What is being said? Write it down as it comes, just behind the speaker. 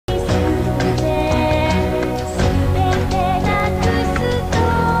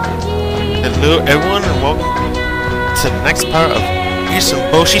Hello everyone and welcome to the next part of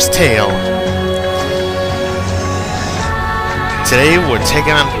Issunboshi's tale. Today we're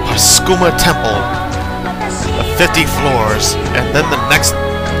taking on Paskuma Temple, the 50 floors, and then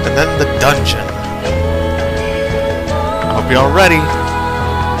the dungeon. I hope you're all ready.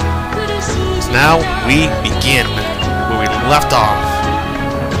 So now we begin where we left off.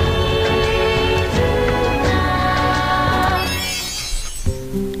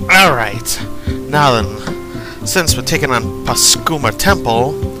 Alright, now then, since we're taking on Paskuma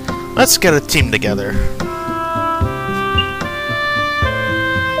Temple, let's get a team together.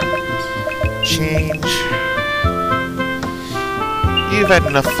 Change. You've had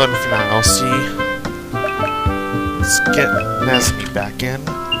enough fun for now, LC. Let's get Nazmi back in.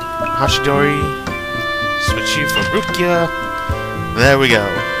 Hashidori. Switch you for Rukia. There we go.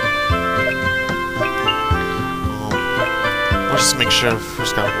 Let's just make sure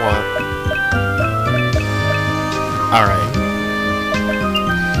who's got what. Alright.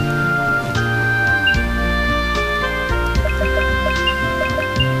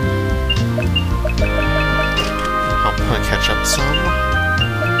 I'll probably catch up some.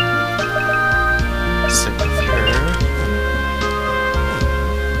 Same with her.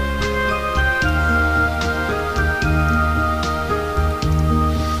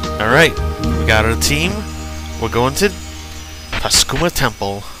 Alright, we got our team. We're going to Paskuma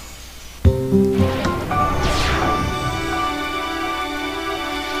Temple.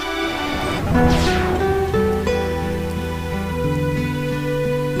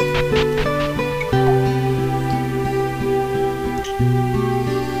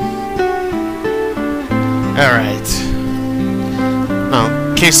 Alright. Now,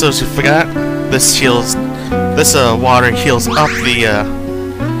 in case those who forgot, this water heals up the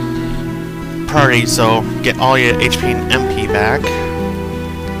party, so get all your HP and MP back.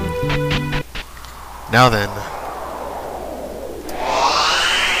 Now then,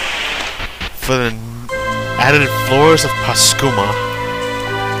 for the added floors of Paskuma.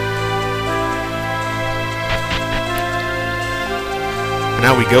 And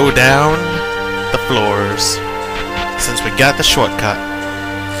now we go down the floors, since we got the shortcut.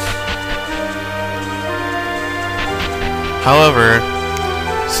 However,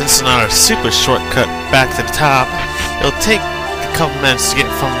 since it's not a super shortcut back to the top, it'll take a couple minutes to get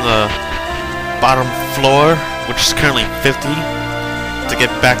from the bottom floor, which is currently 50, to get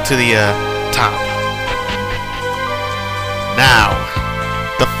back to the top. Now,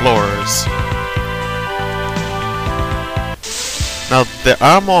 the floors. Now, there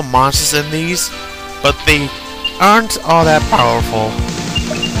are more monsters in these, but they aren't all that powerful.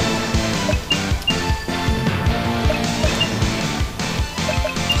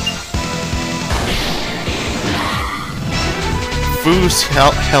 Fu's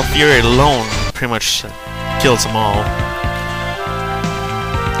Fury alone pretty much kills them all.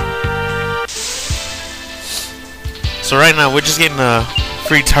 So right now we're just getting a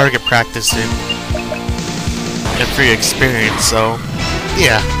free target practice in and free experience, so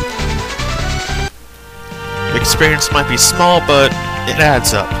yeah. The experience might be small, but it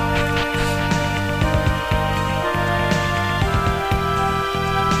adds up.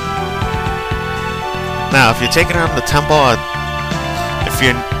 Now if you're taking on the temple if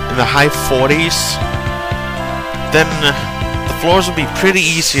you're in the high 40s, then the floors will be pretty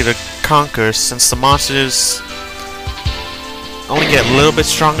easy to conquer, since the monsters only get a little bit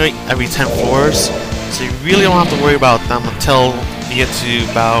stronger every 10 floors, so you really don't have to worry about them until you get to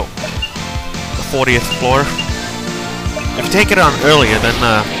about the 40th floor. If you take it on earlier, then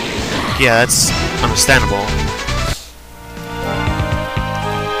yeah, that's understandable.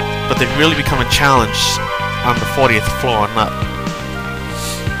 But they really become a challenge on the 40th floor and up.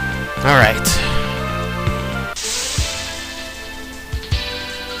 Alright.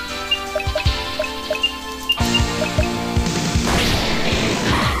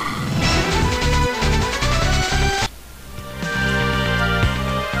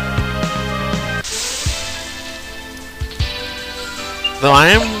 Though I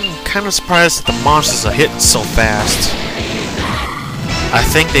am kind of surprised that the monsters are hitting so fast. I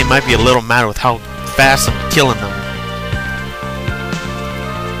think they might be a little mad with how fast I'm killing them.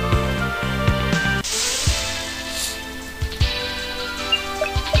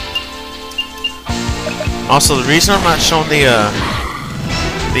 Also, the reason I'm not showing the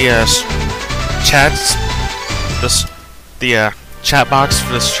chat box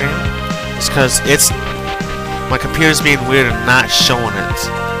for the stream is because my computer's being weird and not showing it.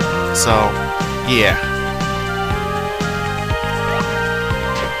 So, yeah.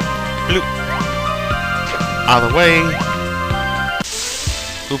 Bloop. Out of the way.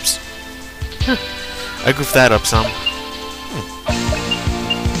 Oops. I goofed that up some.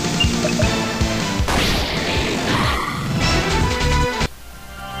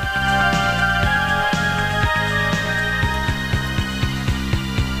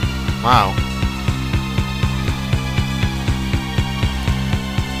 Wow.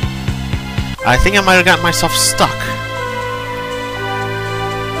 I think I might have gotten myself stuck.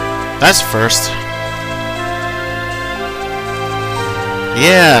 That's first.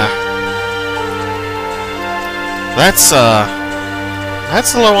 Yeah. That's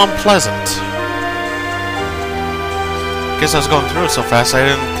a little unpleasant. Guess I was going through it so fast I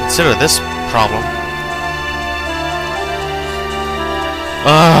didn't consider this problem.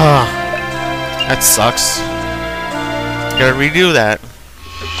 That sucks. Gotta redo that.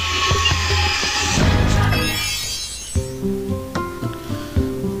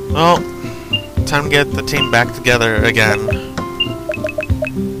 Well, time to get the team back together again.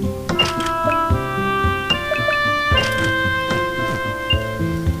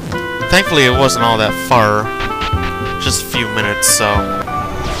 Thankfully, it wasn't all that far. Just a few minutes, so...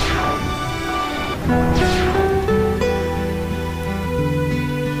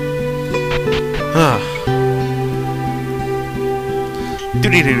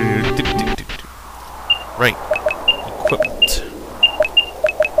 Right. Equipment.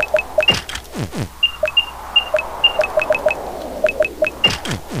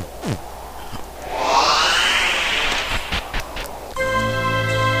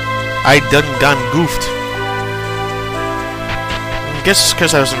 I done gone goofed. I guess it's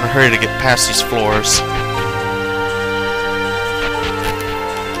because I was in a hurry to get past these floors.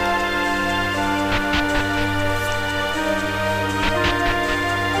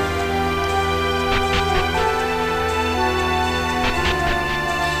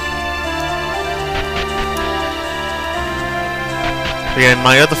 Yeah, in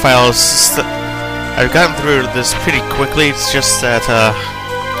my other files, I've gotten through this pretty quickly. It's just that,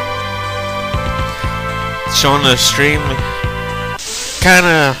 showing the stream,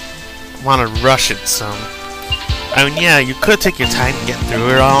 kinda wanna rush it some. I mean, yeah, you could take your time and get through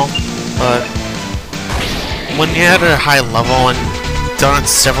it all, but when you're at a high level and done it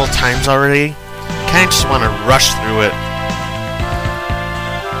several times already, you kinda just wanna rush through it.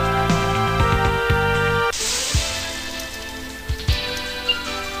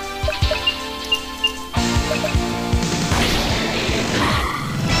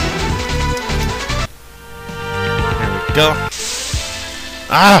 Go.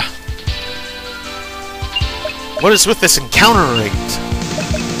 Ah! What is with this encounter rate?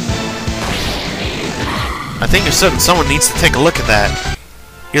 I think there's something someone needs to take a look at that.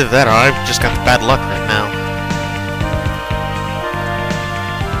 Either that or I've just got the bad luck right now.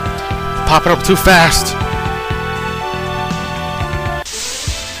 Pop it up too fast.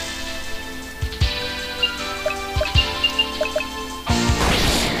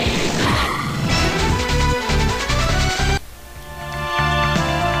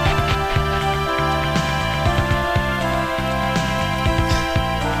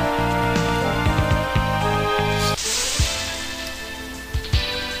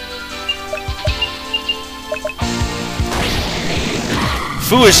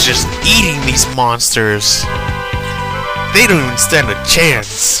 Fu is just eating these monsters. They don't even stand a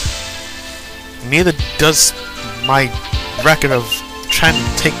chance. Neither does my record of trying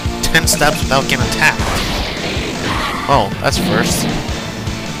to take 10 steps without getting attacked. Oh, that's first.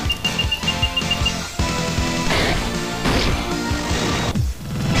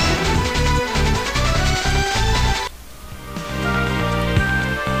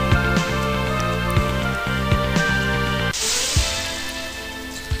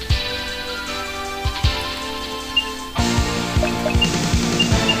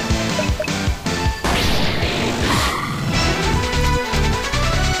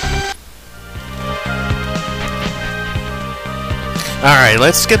 Alright,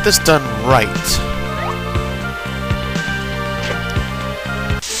 let's get this done right.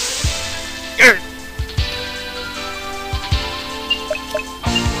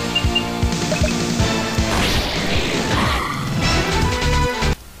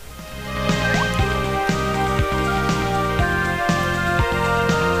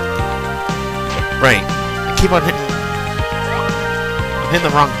 Right. I keep on hitting the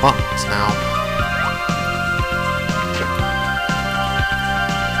wrong buttons now.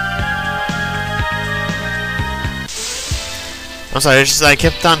 I'm sorry, it's just I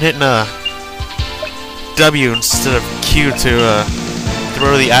kept on hitting a W instead of Q to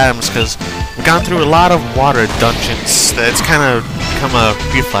throw the items, because we've gone through a lot of water dungeons that it's kind of become a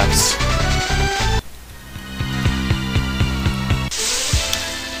reflex.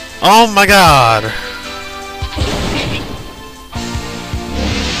 Oh my god!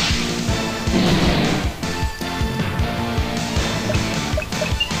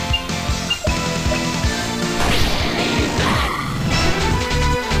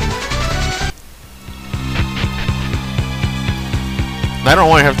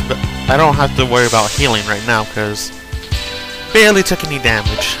 I don't have to worry about healing right now because barely took any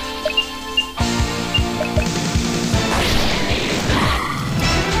damage.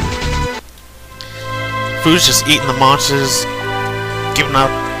 Food's just eating the monsters, giving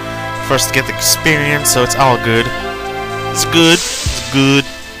out for us to get the experience, so it's all good. It's good. It's good.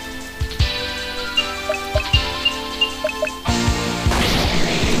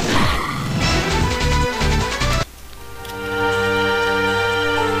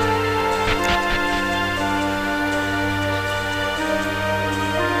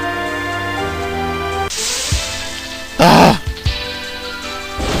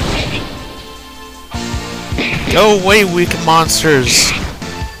 Go away, weak monsters!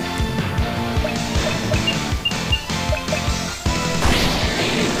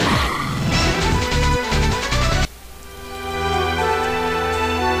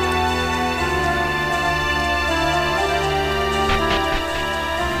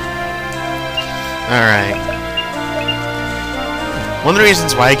 Alright. One of the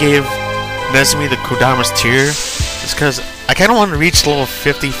reasons why I gave Nezumi the Kodama's tier is because I kind of want to reach level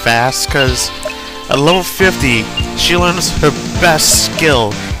 50 fast, because at level 50, she learns her best skill,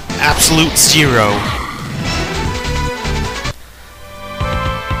 Absolute Zero.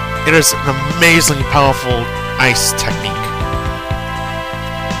 It is an amazingly powerful ice technique.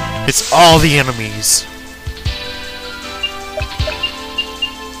 It's all the enemies.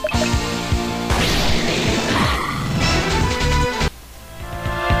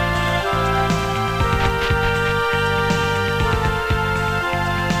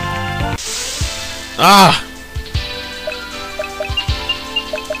 Ah!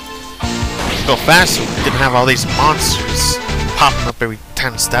 Go faster, we didn't have all these monsters popping up every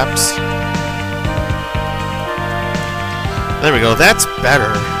 10 steps. There we go, that's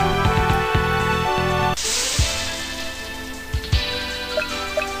better.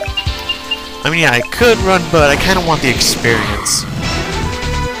 I mean, yeah, I could run, but I kind of want the experience.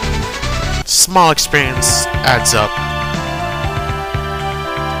 Small experience adds up.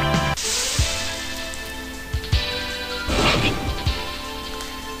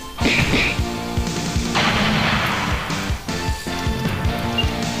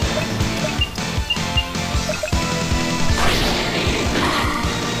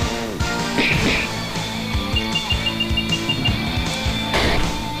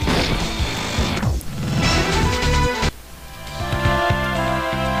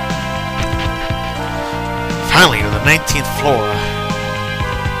 Finally, to the 19th floor.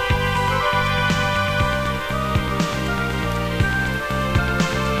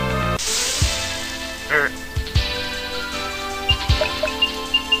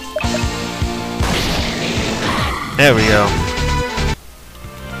 There we go.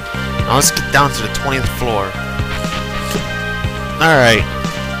 Now let's get down to the 20th floor. Alright.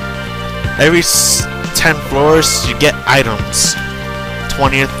 Every 10 floors, you get items.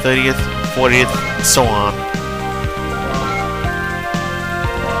 20th, 30th, 40th, and so on.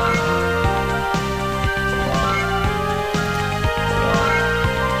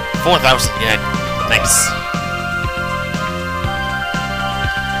 4,000 yen. Nice.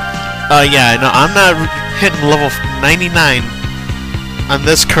 Yeah, no, I'm not hitting level 99 on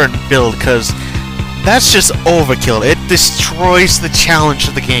this current build, because that's just overkill. It destroys the challenge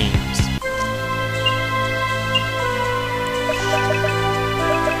of the games.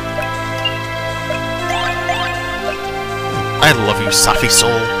 I love you, Safi Soul.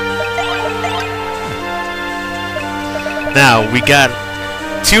 Now, we got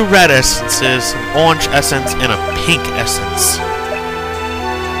 2 red essences, an orange essence, and a pink essence.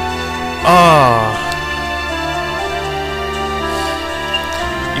 Oh.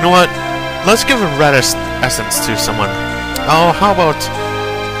 You know what? Let's give a red essence to someone. Oh, how about...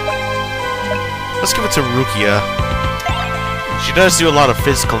 let's give it to Rukia. She does do a lot of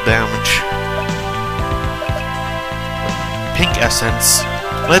physical damage. Pink essence.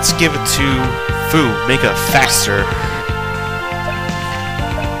 Let's give it to Fu. Make it faster.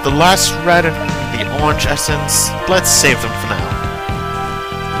 The last red and the orange essence, let's save them for now.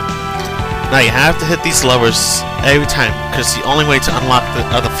 Now you have to hit these levers every time, because it's the only way to unlock the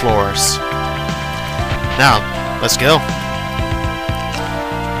other floors. Now, let's go.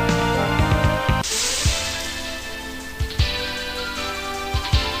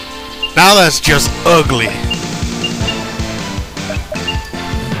 Now that's just ugly.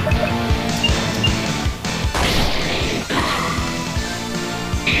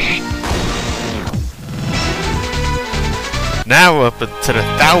 Now we're up into the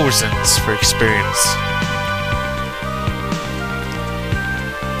thousands for experience.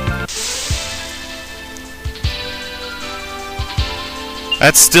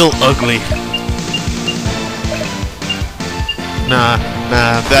 That's still ugly. Nah,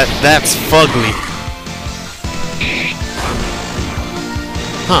 that's fugly.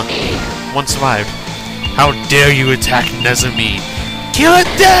 Huh. One survived. How dare you attack Nezumi? Kill it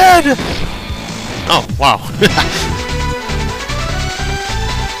dead! Oh, wow.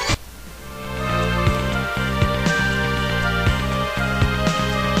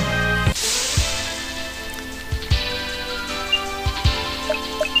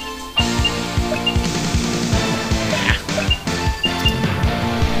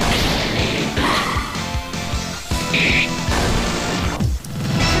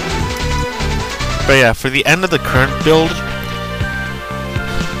 But yeah, for the end of the current build,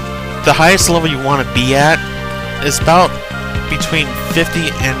 the highest level you want to be at is about between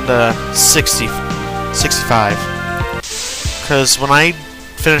 50 and 65. Because when I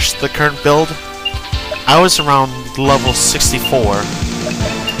finished the current build, I was around level 64.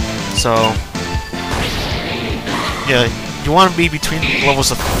 So, yeah, you want to be between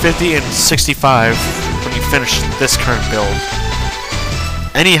levels of 50 and 65 when you finish this current build.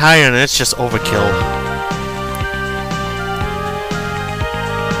 Any higher than it's just overkill.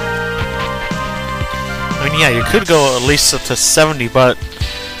 I mean, yeah, you could go at least up to 70, but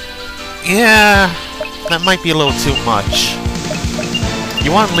yeah, that might be a little too much.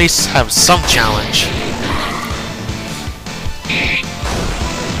 You want to at least have some challenge.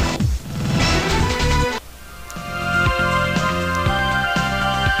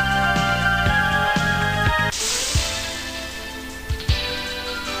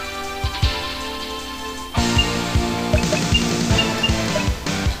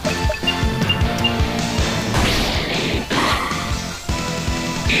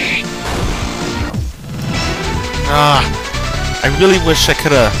 I really wish I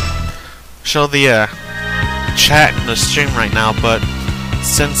could show the chat in the stream right now, but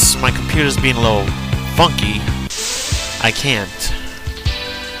since my computer's being a little funky, I can't.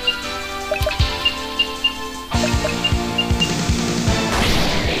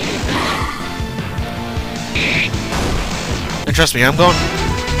 And trust me,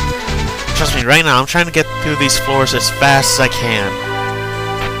 trust me, right now, I'm trying to get through these floors as fast as I can.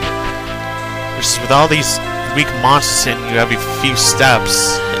 Just with all these weak monsters in you every few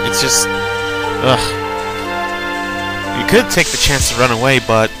steps, it's just, ugh. You could take the chance to run away,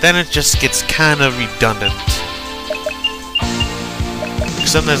 but then it just gets kind of redundant.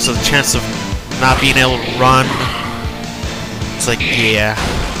 Because then there's a chance of not being able to run. It's like, yeah.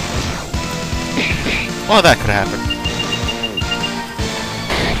 Well, that could happen.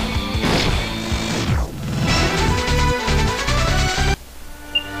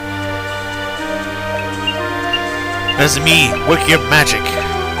 That's me, work your magic.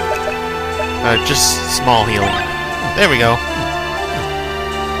 Just small healing. There we go.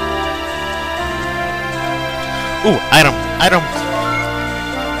 Ooh, item.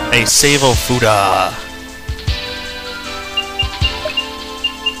 A Savo Fuda.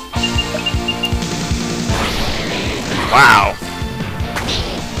 Wow.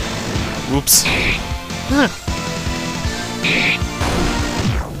 Oops. Huh.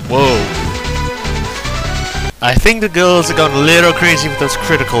 Whoa. I think the girls are going a little crazy with those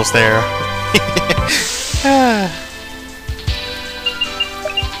criticals there.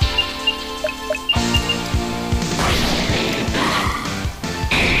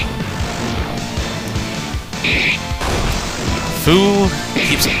 Fu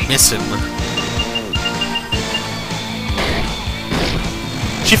keeps missing.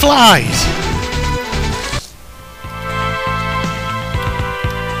 She flies!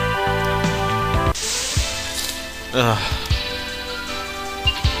 Ugh.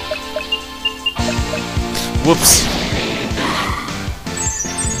 Whoops.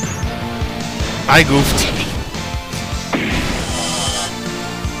 I goofed.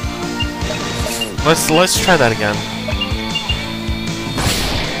 Let's try that again.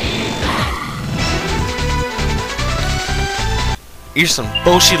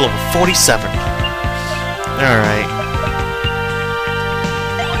 Issunboshi level 47. Alright.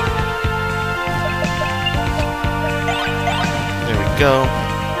 There we go.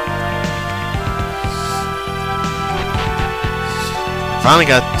 Finally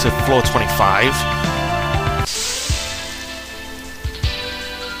got to floor 25.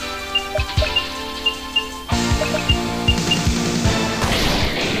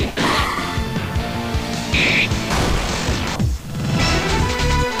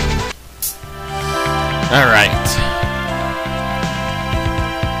 Alright.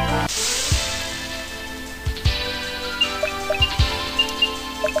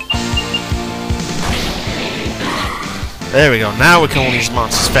 There we go. Now we can kill these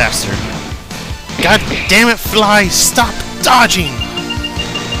monsters faster. God damn it, Fly! Stop dodging!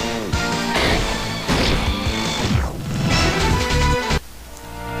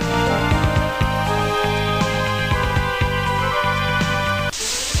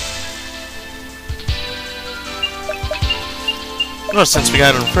 Well, since we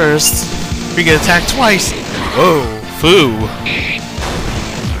got him first, we get attacked twice. Whoa, foo.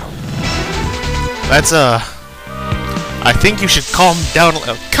 That's I think you should calm down a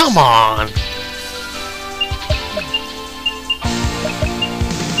little. Come on!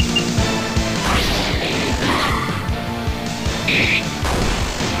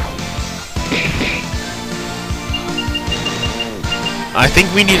 I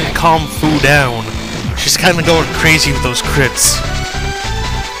think we need to calm Fu down. She's kind of going crazy with those crits.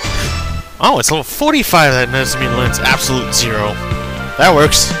 Oh, it's level 45 that Nezumi learns absolute zero. That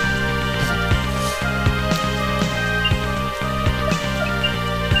works.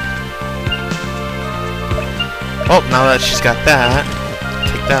 Oh, now that she's got that,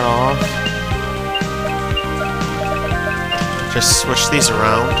 take that off. Just switch these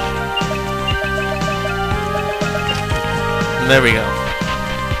around. And there we go.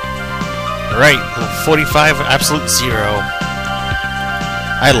 Right, level 45, absolute zero.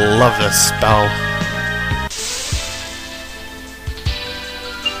 I love this spell.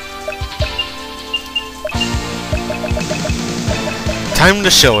 Time to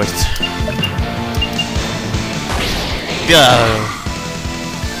show it. Go.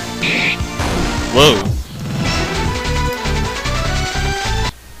 Whoa.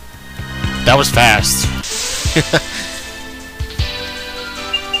 That was fast.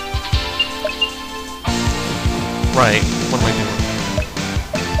 Right, what am I doing?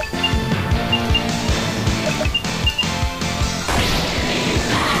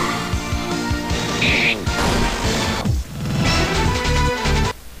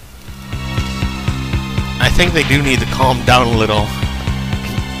 I think they do need to calm down a little.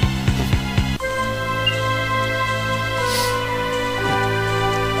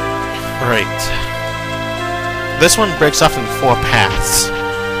 Right. This one breaks off in 4 paths.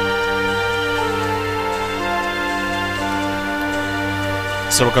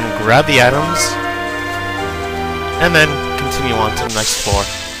 So we're gonna grab the items and then continue on to the next floor.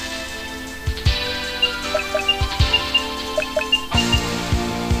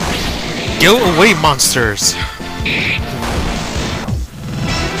 Go away, monsters!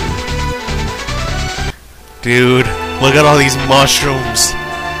 Dude, look at all these mushrooms.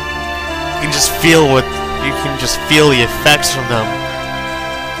 You can just feel the effects from them.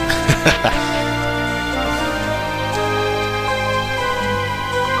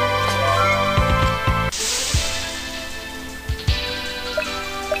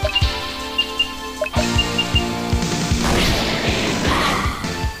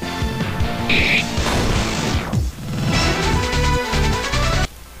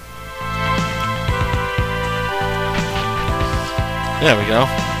 There we go.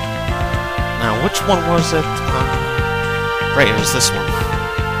 Now, which one was it? Right, it was this one.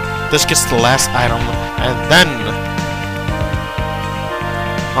 This gets the last item, and then...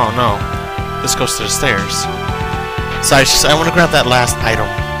 Oh no. This goes to the stairs. So I want to grab that last item.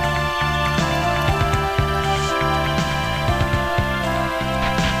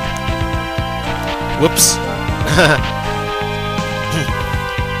 Whoops.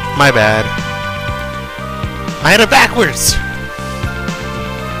 My bad. I had it backwards!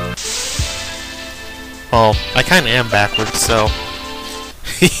 Well, I kinda am backwards, so...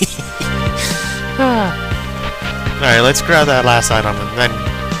 Alright, let's grab that last item and then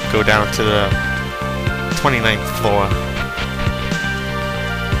go down to the 29th floor.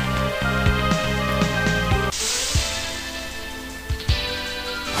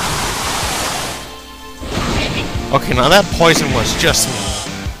 Okay, now that poison was just me.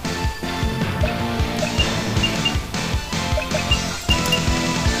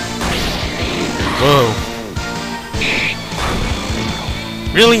 Whoa.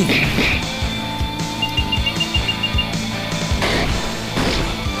 Really?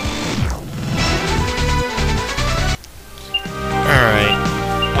 Alright.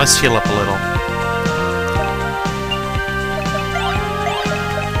 Let's heal up a little.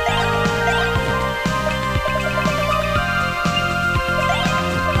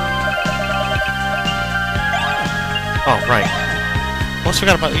 Oh, right. Almost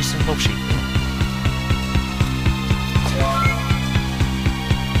forgot about Issunboshi.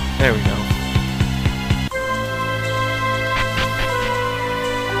 There we go.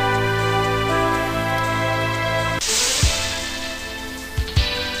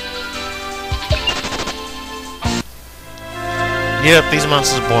 Yep, these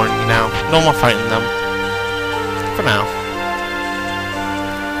monsters are boring me now. No more fighting them. For now.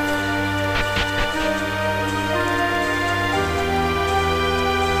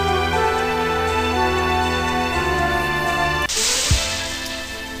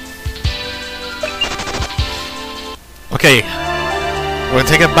 Okay, we're gonna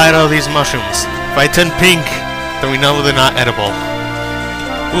take a bite out of these mushrooms. If I turn pink, then we know they're not edible.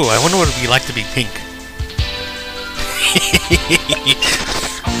 Ooh, I wonder what it'd be like to be pink.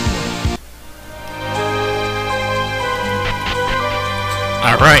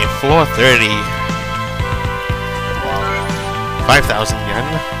 Alright, floor 30. 5,000 yen.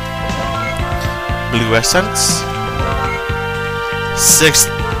 Blue essence. 6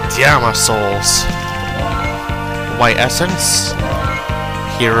 Diama souls. White essence,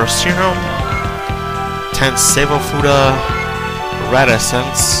 Hero Serum, 10 Sabo Fuda, Red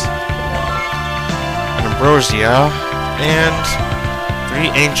Essence, an Ambrosia, and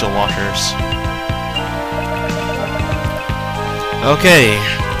 3 Angel Waters. Okay,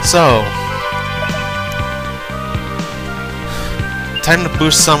 so time to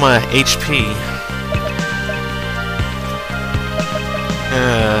boost some HP.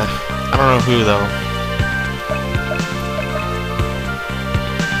 I don't know who though.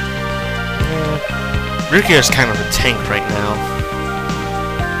 Rukia is kind of a tank right now.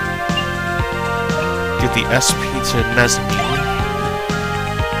 Give the SP to Nezumi.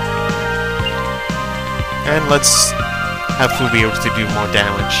 And let's have Fu be able to do more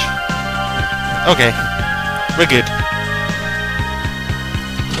damage. Okay, we're good.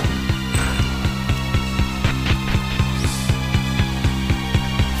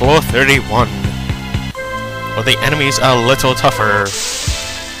 Floor 31. Well, the enemies are a little tougher.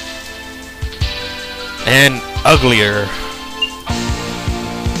 And uglier.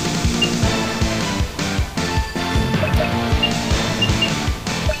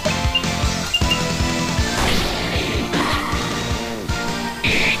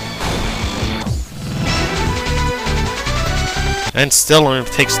 And still only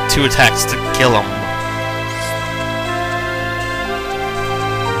takes 2 attacks to kill him.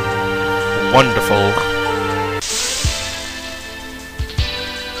 Wonderful.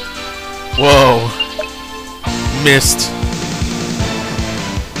 Whoa. Missed.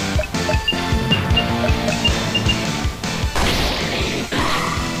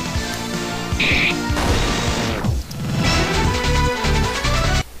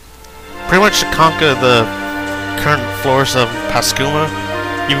 Pretty much to conquer the current floors of Pascuma,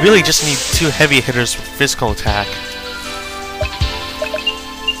 you really just need 2 heavy hitters with physical attack.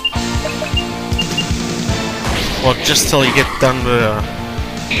 Well, just till you get done to the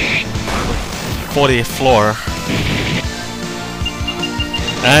 40th floor.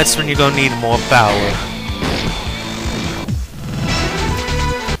 That's when you're gonna need more power.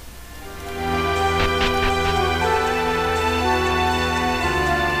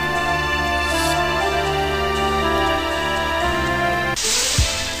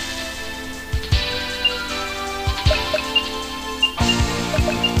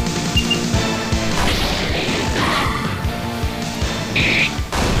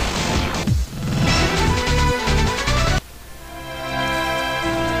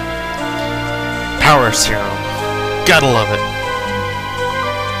 Power Serum. Gotta love it.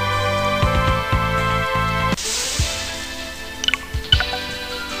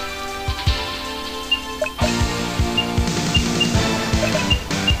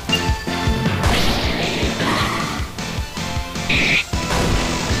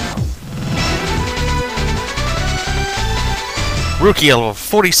 Rukia level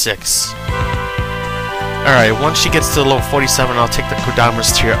 46. Alright, once she gets to level 47, I'll take the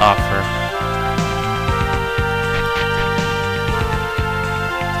Kodama's tier off her.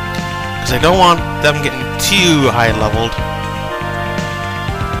 I don't want them getting too high leveled.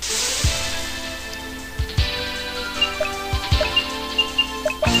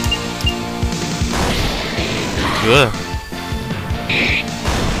 Ugh.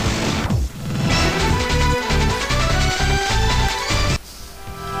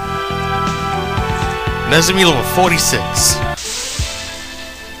 Nezumi level 46.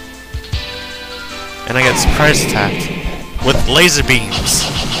 And I get surprise attacked with laser beams.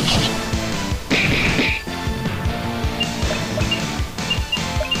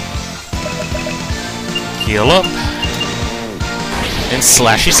 Heal up. And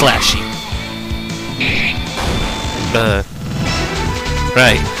slashy slashy.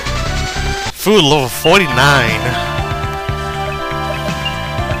 Right. Food level 49.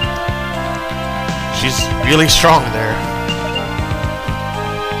 She's really strong there.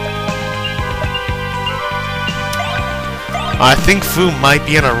 I think Fu might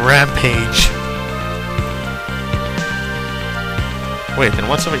be on a rampage. Wait, then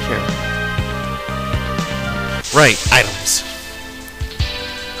what's over here? Right, items.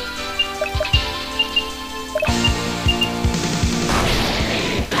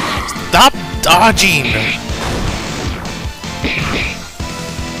 Stop dodging!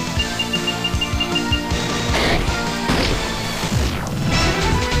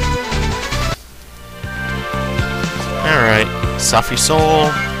 Alright, Safi Soul,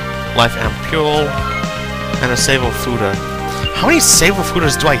 Life Ampule, and a Sable Fuda. How many Sable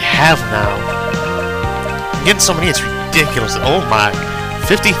Fudas do I have now? I'm getting so many, it's ridiculous. Oh my,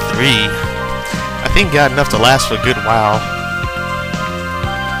 53. I think got enough to last for a good while.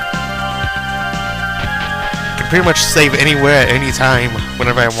 Can pretty much save anywhere at any time,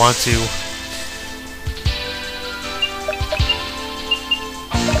 whenever I want to.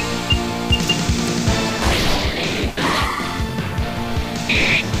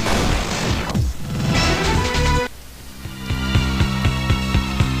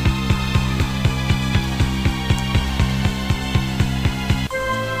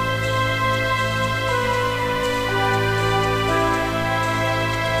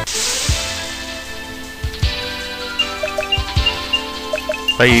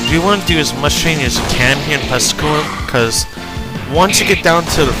 But you do want to do as much training as you can here in Pascual, because once you get down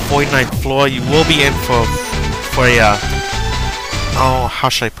to the 49th floor, you will be in for a, oh, how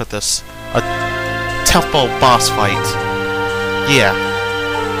should I put this? A temple boss fight. Yeah.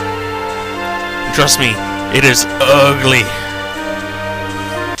 Trust me, it is ugly.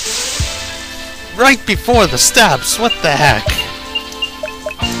 Right before the stabs, what the heck?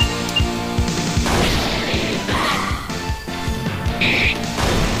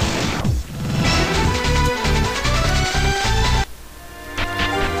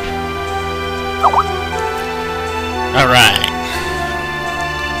 Alright.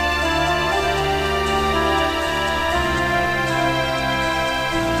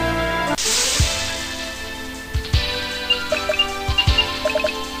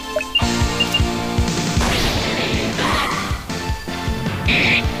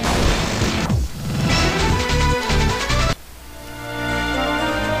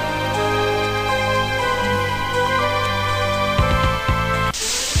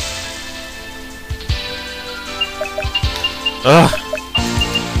 Ugh.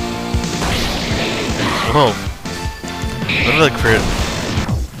 Whoa. Another crit.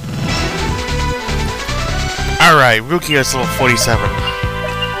 Alright, Rukia is level 47.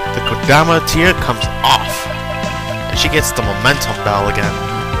 The Kodama tier comes off. And she gets the momentum bell again.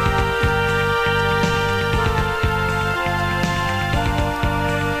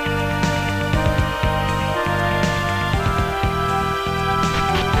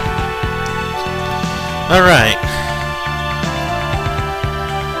 Alright.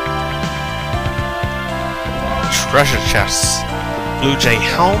 Treasure chests. Blue Jay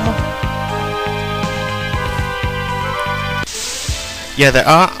helm. Yeah, there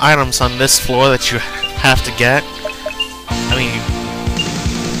are items on this floor that you have to get. I mean,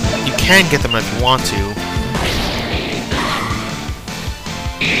 you can get them if you want to.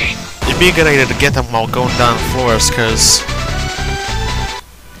 It'd be a good idea to get them while going down the floors, because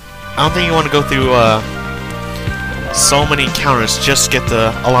I don't think you want to go through so many counters just to get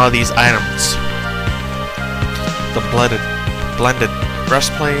a lot of these items. The blended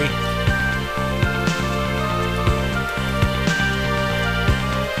breastplate.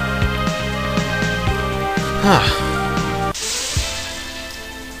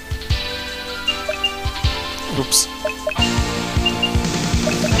 Oops.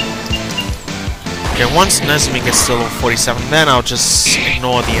 Okay, once Nezumi gets to level 47, then I'll just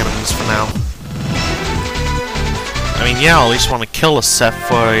ignore the enemies for now. I mean, yeah, I'll at least want to kill a set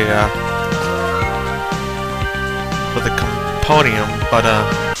for the Compodium, but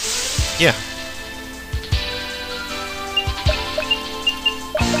yeah.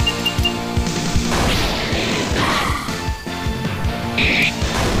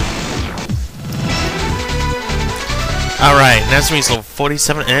 Alright, Nezumi's level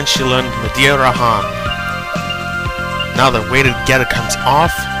 47 and she learned Medea Rahan. Now the weighted getter comes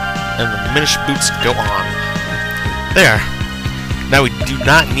off and the diminished boots go on. There. Now we do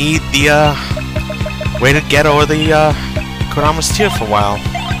not need the weighted getter or the Kodama's tier for a while.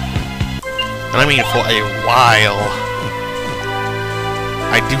 And I mean for a while.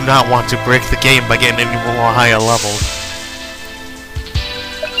 I do not want to break the game by getting any more higher level.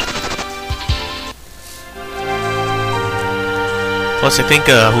 Plus, I think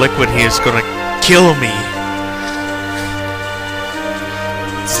Liquid here is gonna kill me.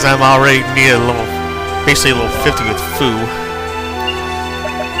 Since I'm already near level, basically level 50 with Fu.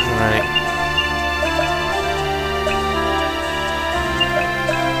 Alright.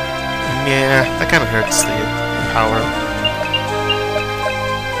 Yeah, that kind of hurts the power.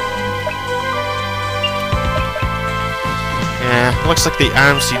 Yeah, looks like the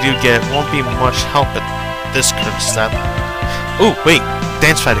items you do get won't be much help at this current step. Ooh, wait!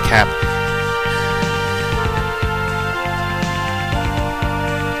 Dance Fighter Cap.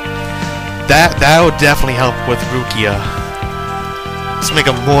 That would definitely help with Rukia. Let's make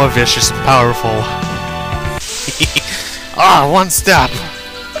him more vicious and powerful. Ah, one step!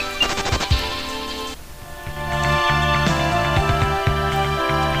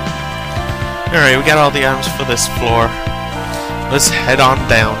 Alright, we got all the items for this floor. Let's head on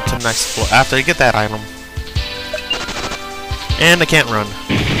down to the next floor after I get that item. And I can't run.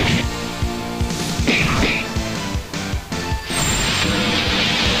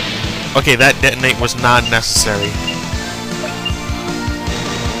 Okay, that detonate was not necessary.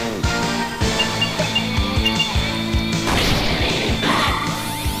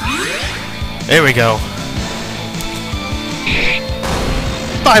 There we go.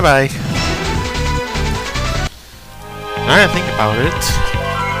 Bye-bye. Now I think about it.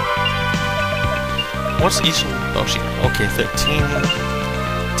 What's each... Oh, shit. Okay, 13,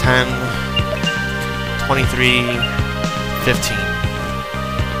 10, 23, 15.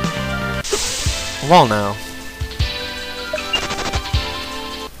 Well, now.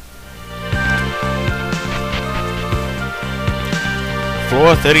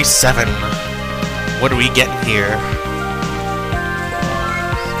 Floor 37. What are we getting here?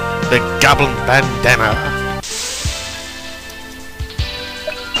 The Goblin Bandana.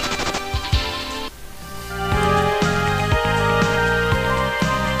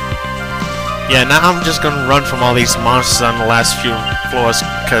 Yeah, now I'm just gonna run from all these monsters on the last few floors,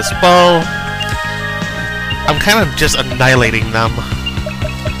 because, well, I'm kind of just annihilating them.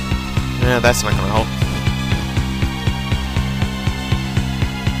 Yeah, that's not gonna help.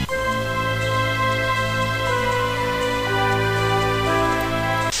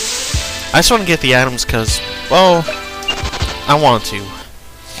 I just want to get the items because, well, I want to.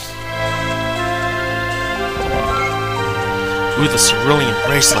 Ooh, the cerulean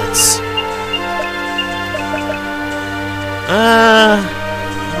bracelets.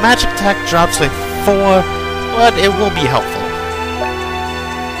 Magic attack drops like 4, but it will be helpful.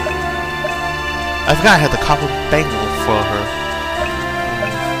 I forgot I had the copper bangle for her.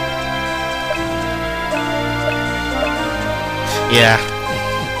 Yeah,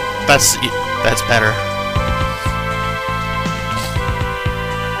 that's better.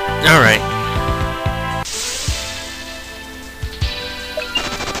 Alright.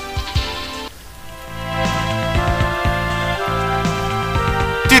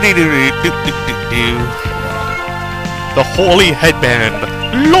 The holy headband.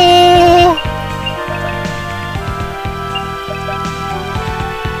 Lore.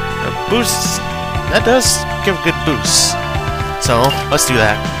 A boost. That does give a good boost. So let's do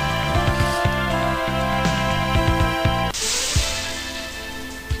that.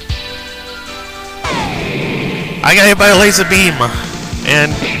 I got hit by a laser beam,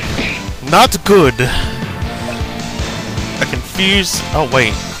 and not good. I confused. Oh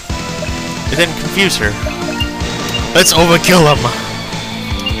wait. It didn't confuse her. Let's overkill him.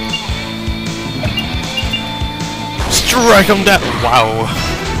 Strike him down. Wow.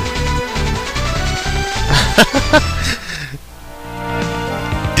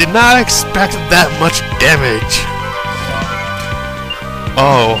 Did not expect that much damage.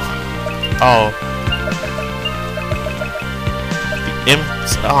 Oh. Oh. The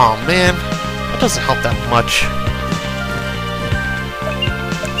imps. Oh man. That doesn't help that much.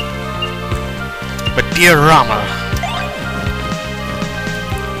 But dear Rama.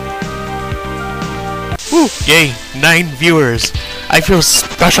 Woo! Yay! 9 viewers! I feel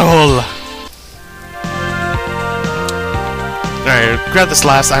special! Alright, grab this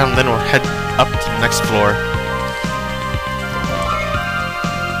last item, then we'll head up to the next floor.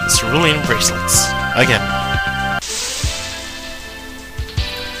 Cerulean bracelets. Again.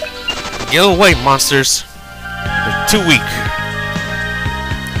 Get away, monsters! They're too weak.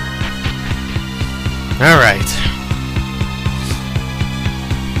 Alright.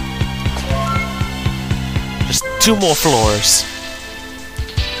 Just 2 more floors.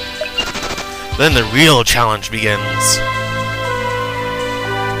 Then the real challenge begins.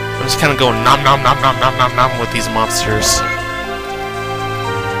 I'm just kind of going nom nom nom nom nom nom nom with these monsters.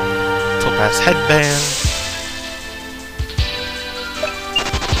 Topaz headband.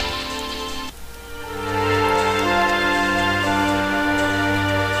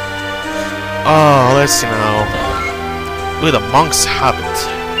 Oh, let's see now. Ooh, the monk's habit.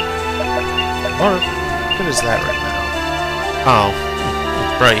 Or, what is that right now? Oh.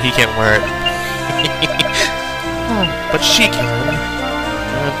 Right, he can't wear it. But she can.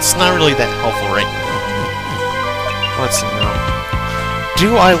 It's not really that helpful right now. Let's see now.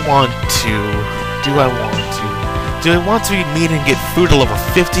 Do I want to meet and get food to level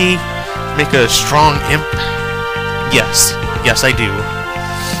 50? Make a strong imp? Yes. Yes, I do.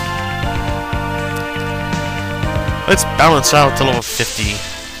 Let's balance out to level 50.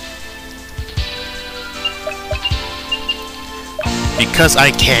 Because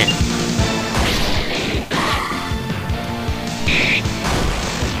I can.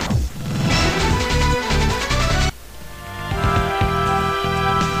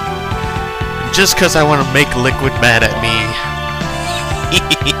 Just because I want to make Liquid mad at me.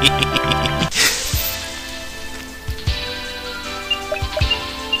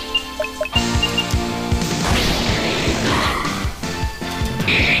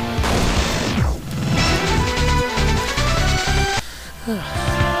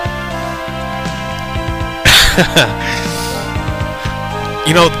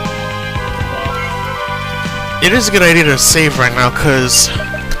 You know, it is a good idea to save right now, because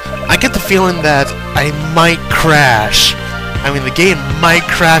I get the feeling that I might crash. I mean, the game might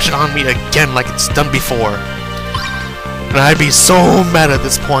crash on me again like it's done before. And I'd be so mad at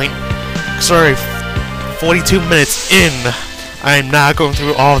this point. Sorry, 42 minutes in, I'm not going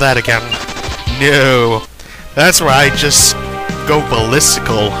through all that again. No. That's where I just go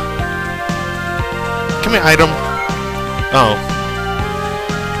ballistical. Come here, item. Oh.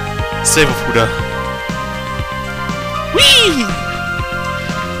 Save a Fuda. Whee!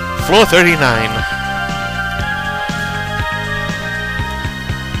 Floor 39.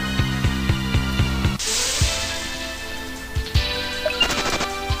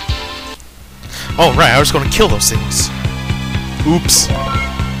 Oh, right, I was gonna kill those things. Oops.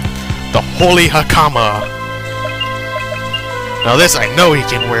 The Holy Hakama. Now this I know he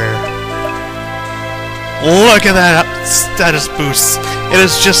can wear. Look at that status boost. It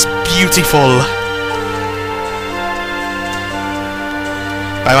is just beautiful.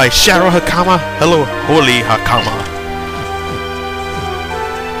 Bye-bye, Shadow Hakama. Hello, Holy Hakama.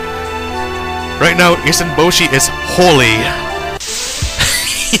 Right now, Issunboshi is holy.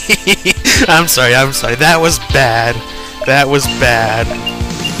 I'm sorry. That was bad. That was bad.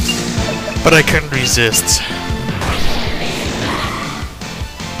 But I couldn't resist.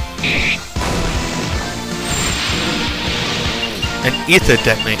 An ether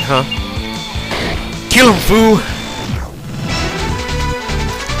detonate, huh? Kill him, foo!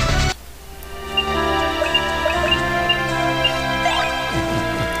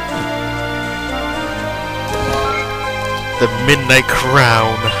 The Midnight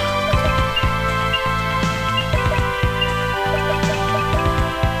Crown.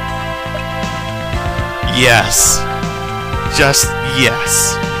 Yes. Just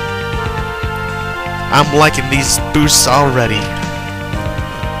yes. I'm liking these boosts already.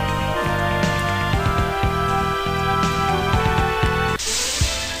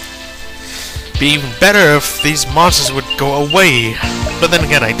 Be even better if these monsters would go away. But then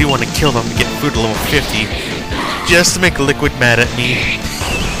again, I do want to kill them to get food to level 50. Just to make Liquid mad at me.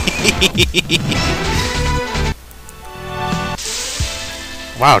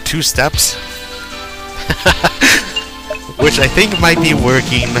 Wow, 2 steps? Which I think might be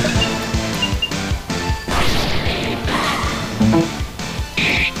working.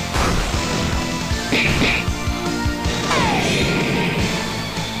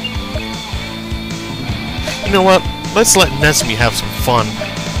 You know what? Let's let Nesmi have some fun.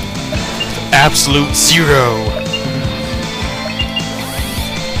 Absolute Zero.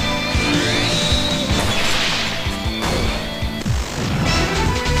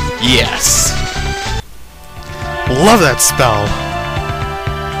 Yes. Love that spell.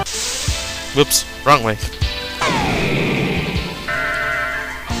 Whoops, wrong way.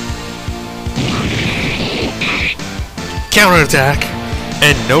 Counterattack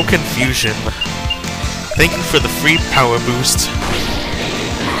and no confusion. Thank you for the free power boost.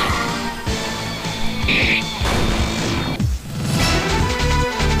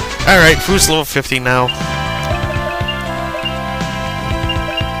 Alright, Fu's level 50 now.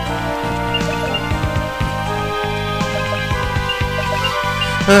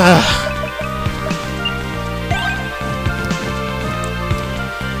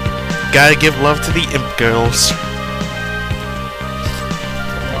 Gotta give love to the imp girls.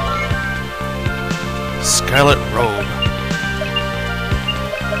 Scarlet Robe.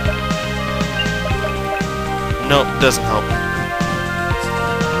 Nope, doesn't help.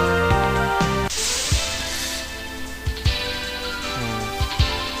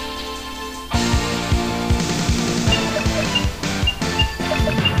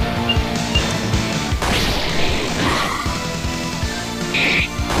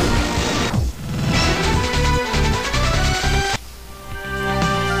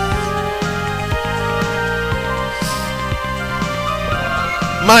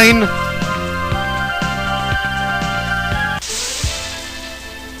 Mine!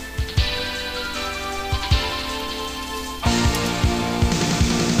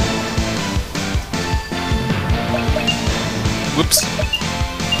 Whoops.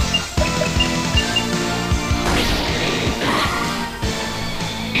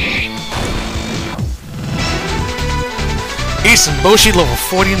 Issunboshi level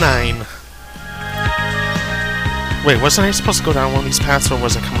 49. Wait, wasn't I supposed to go down one of these paths, or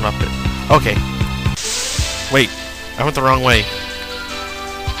was I coming up it? Okay. Wait, I went the wrong way.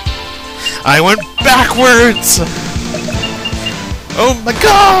 I went backwards! Oh my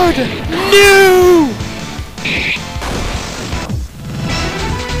god! No!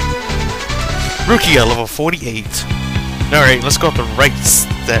 Rukia, level 48. Alright, let's go up the right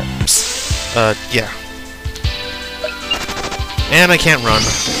steps. Yeah. And I can't run.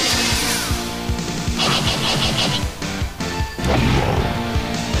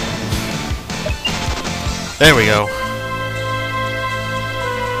 There we go.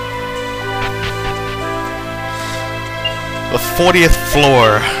 The 40th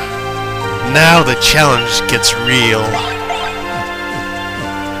floor. Now the challenge gets real.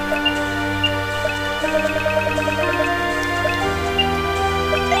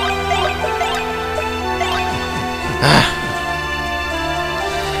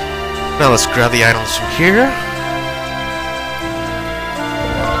 Now let's grab the items from here.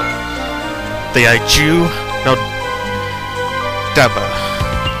 The Aiju no Daba.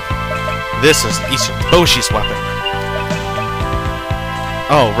 This is Issunboshi's weapon.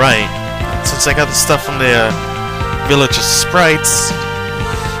 Oh, right. Since I got the stuff from the Village of Sprites,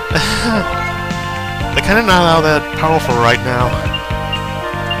 they're kinda not all that powerful right now.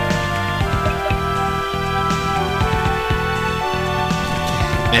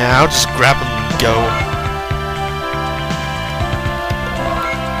 Yeah, I'll just grab them and go.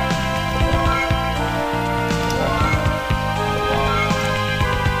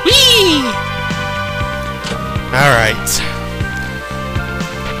 Whee! Alright.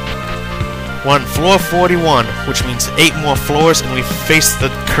 Floor 41, which means 8 more floors, and we face the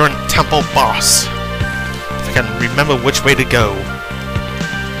current temple boss. If I can remember which way to go.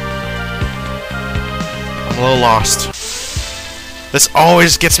 I'm a little lost. This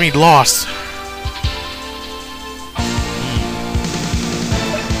always gets me lost.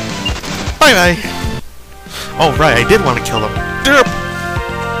 Bye-bye. Oh, right, I did want to kill them. Derp!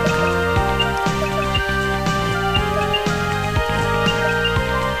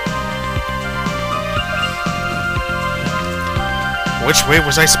 Which way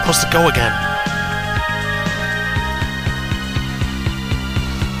was I supposed to go again?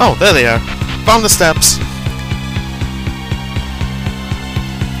 Oh, there they are. Found the steps.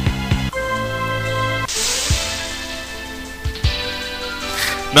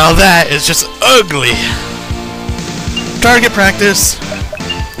 Now that is just ugly! Target practice!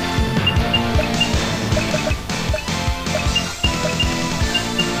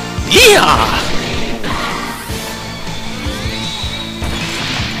 Yeah!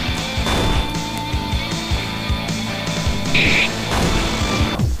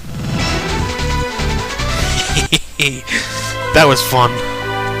 That was fun.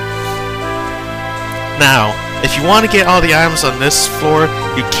 Now, if you want to get all the items on this floor,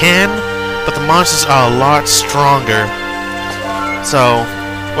 you can, but the monsters are a lot stronger. So,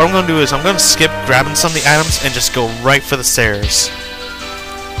 what I'm going to do is I'm going to skip grabbing some of the items and just go right for the stairs.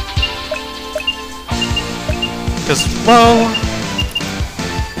 Because, well,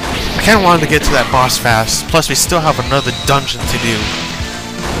 I kind of wanted to get to that boss fast. Plus, we still have another dungeon to do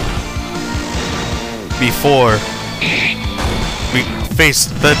before we face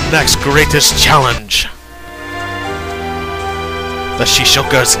the next greatest challenge. The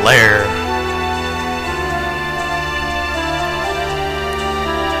Shishoka's Lair.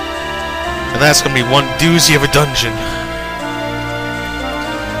 And that's gonna be one doozy of a dungeon.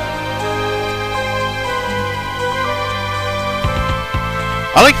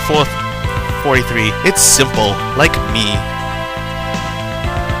 I like 43. It's simple, like me.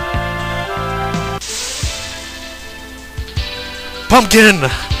 Pumpkin!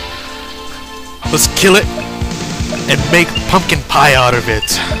 Let's kill it and make pumpkin pie out of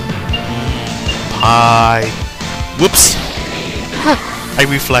it. Pie. Whoops. I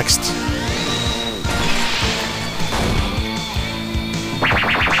reflexed.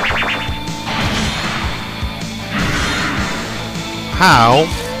 How?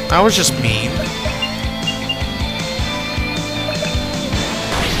 That was just mean.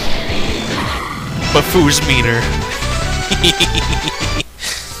 But Fu's meaner.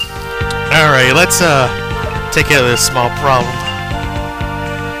 Alright, let's take care of this small problem.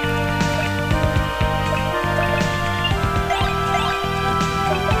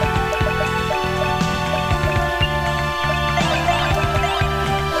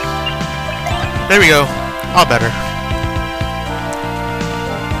 There we go. All better.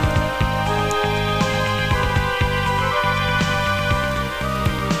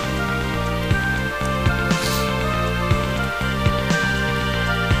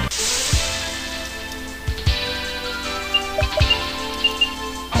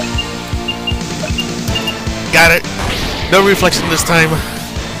 Got it. No reflection this time.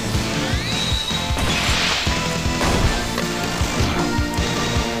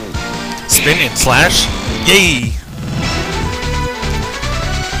 Spin and slash. Yay!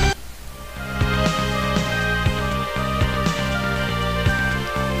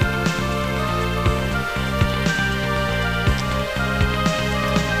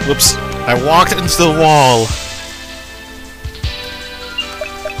 Whoops. I walked into the wall.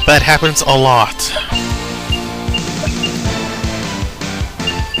 That happens a lot.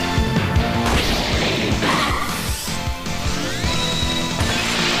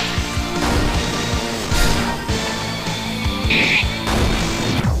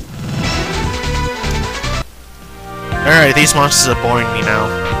 Alright, these monsters are boring me now.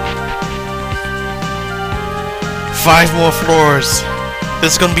 5 more floors.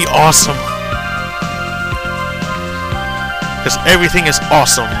 This is gonna be awesome. Because everything is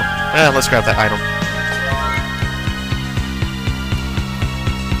awesome. Let's grab that item.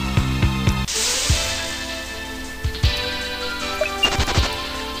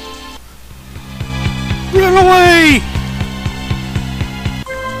 Run away!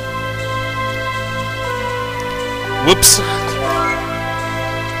 Whoops.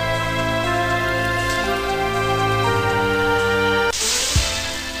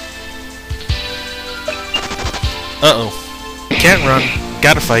 Uh-oh. Can't run.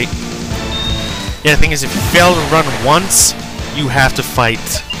 Gotta fight. Yeah, the thing is, if you fail to run once, you have to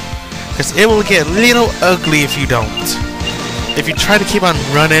fight. Because it will get a little ugly if you don't. If you try to keep on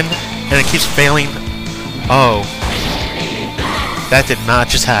running, and it keeps failing... Oh. That did not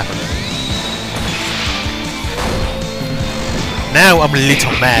just happen. Now I'm a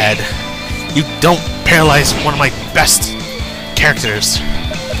little mad. You don't paralyze one of my best characters.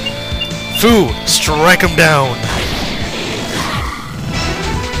 Fu, strike him down.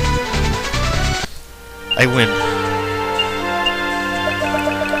 I win.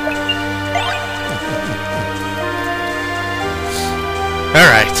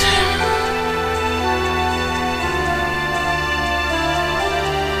 Alright.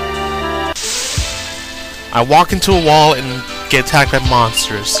 I walk into a wall and get attacked by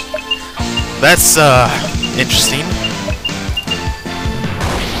monsters. That's, interesting.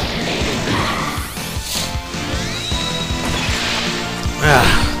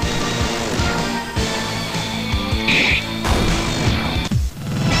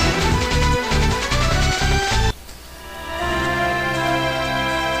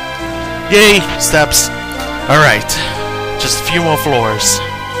 Yay! Steps. Alright. Just a few more floors.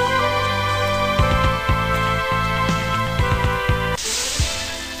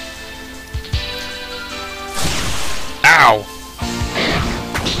 Ow!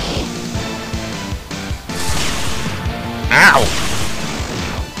 Ow!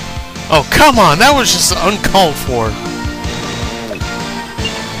 Oh, come on! That was just uncalled for.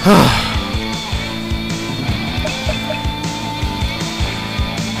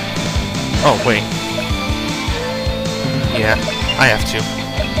 Oh, wait. Yeah, I have to.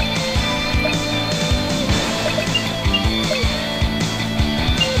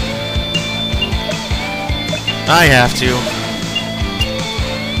 I have to.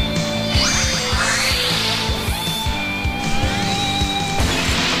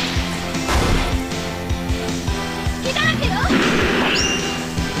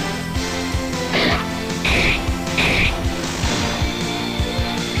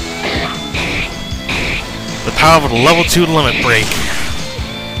 The power of a level 2 limit break.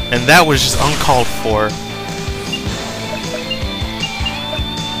 And that was just uncalled for.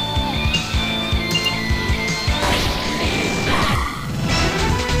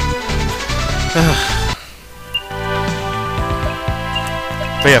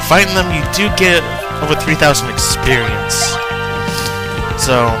 But yeah, fighting them, you do get over 3,000 experience.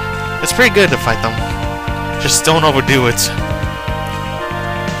 So, it's pretty good to fight them. Just don't overdo it.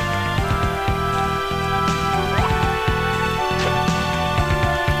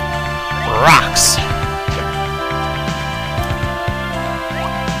 Rocks!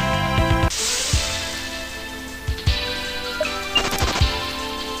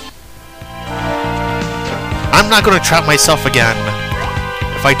 I'm not gonna trap myself again.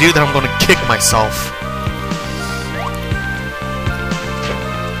 If I do, then I'm gonna kick myself.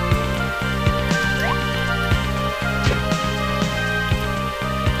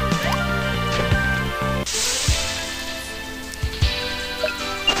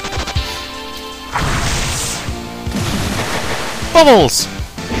 Bubbles!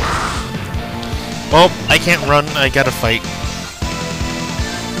 Well, I can't run, I gotta fight.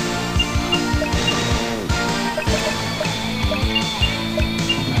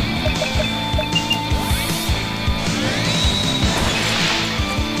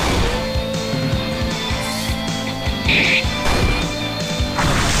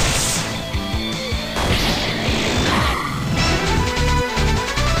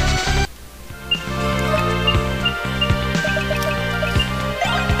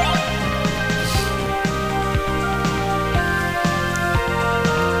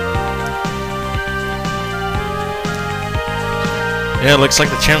 Yeah, it looks like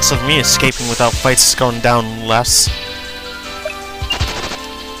the chance of me escaping without fights is going down less.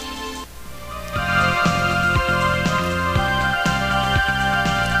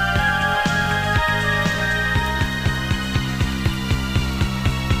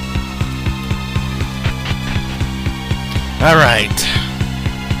 Alright.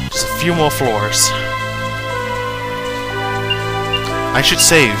 Just a few more floors. I should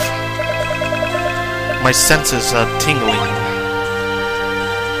save. My senses are tingling.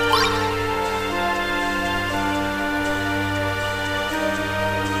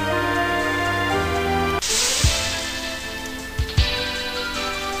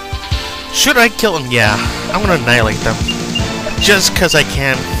 Should I kill them? Yeah, I'm gonna annihilate them. Just cause I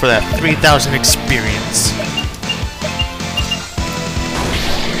can for that 3,000 experience.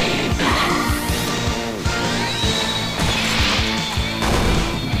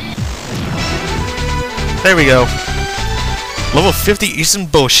 There we go. Level 50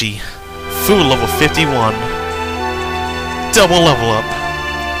 Issunboshi. Fu level 51. Double level up.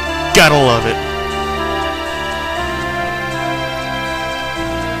 Gotta love it.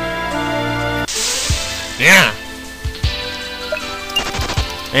 Yeah!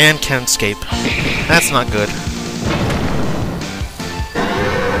 And can't escape. That's not good.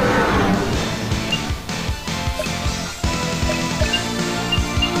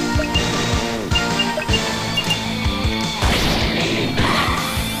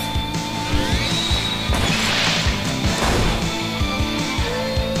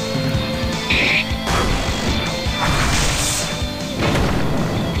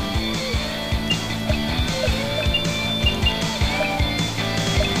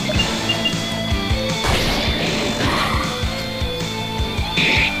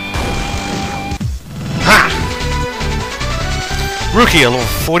 Rookie at level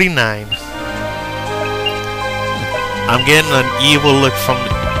 49. I'm getting an evil look from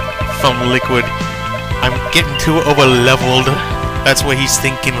Liquid. I'm getting too over-leveled. That's what he's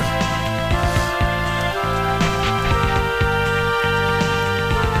thinking.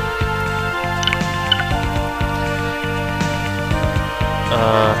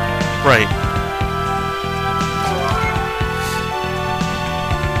 Right.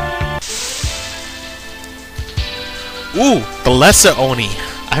 Ooh, the Lesser Oni.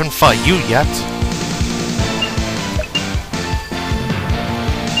 I haven't fought you yet.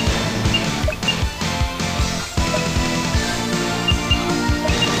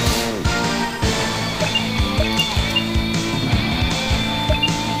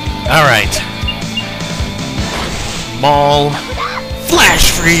 Alright. Maul.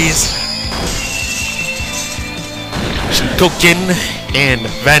 Flash Freeze! Shikoken and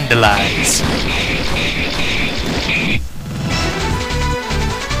Vandalize.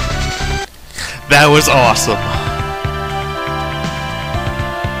 That was awesome.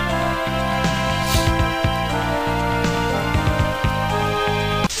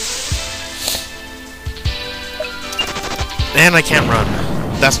 And I can't run.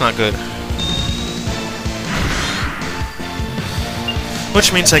 That's not good.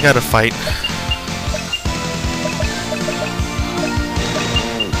 Which means I gotta fight.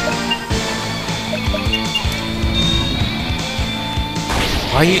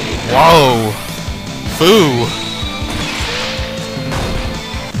 Why? Whoa! Foo!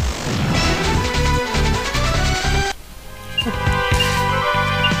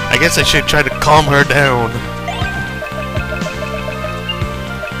 I guess I should try to calm her down.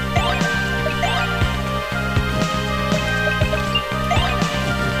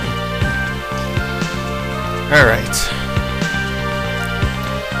 Alright.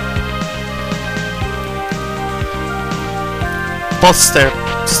 Both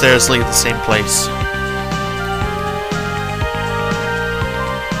stairs lead to the same place.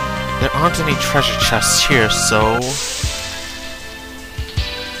 There aren't any treasure chests here, so...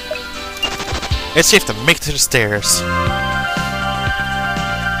 it's safe to make it to the stairs.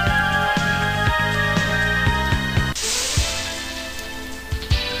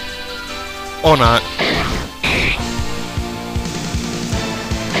 Or not.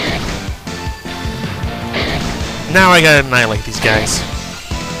 Now I gotta annihilate these guys.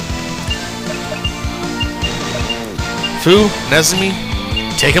 Fu, Nezumi,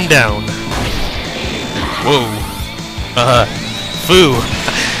 take him down. Whoa. Fu,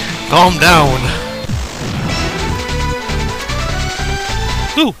 calm down.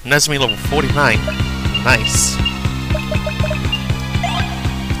 Ooh, Nezumi level 49. Nice.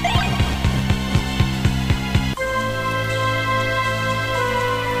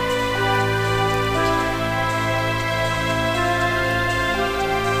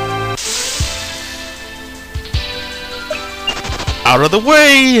 Out of the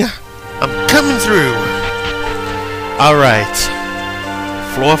way! I'm coming through! Alright.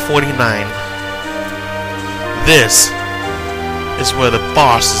 Floor 49. This is where the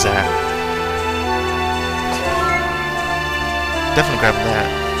boss is at. Definitely grab that.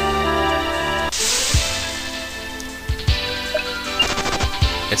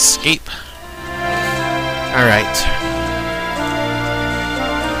 Escape. Alright.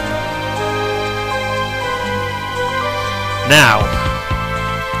 Now,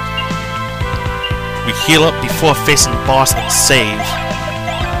 we heal up before facing the boss and save.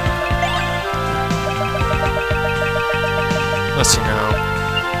 Let's see now.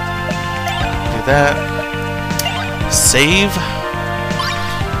 Do that. Save.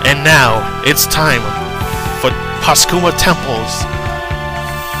 And now, it's time for Paskuma Temples.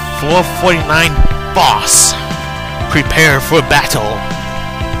 Floor 49 boss. Prepare for battle.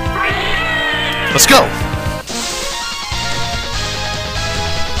 Let's go!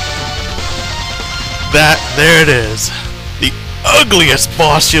 There it is. The ugliest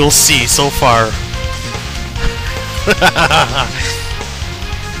boss you'll see so far.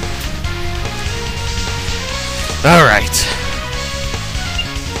 Alright.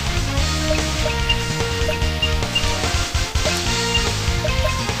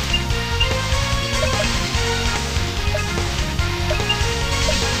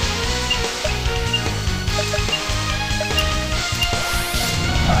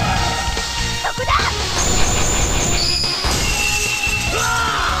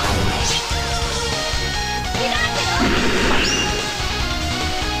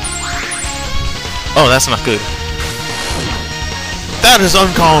 Oh, that's not good. That is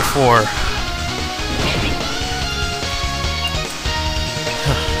uncalled for.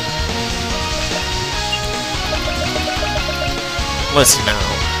 Let's see now.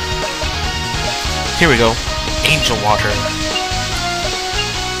 Here we go. Angel water.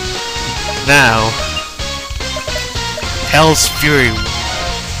 Now, Hell's Fury.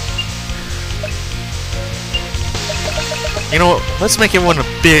 You know what? Let's make it one a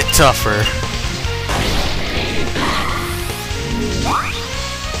bit tougher.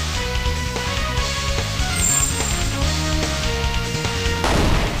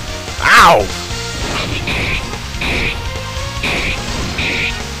 Ow!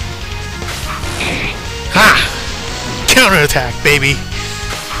 Ha! Counterattack, baby!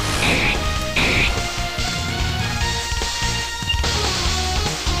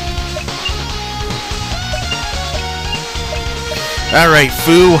 Alright,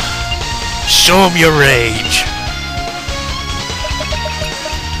 Fu. Show him your rage.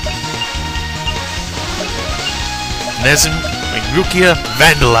 Nezum and Rukia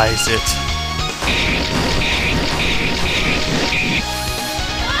vandalize it.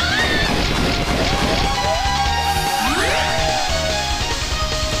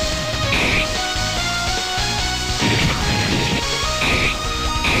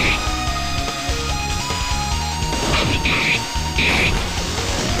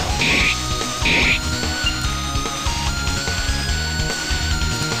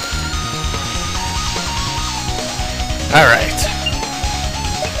 Alright.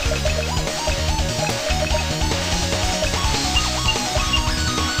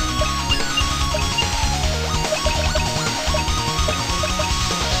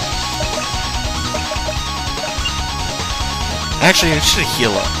 Actually, I should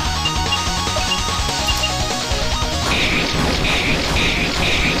heal up.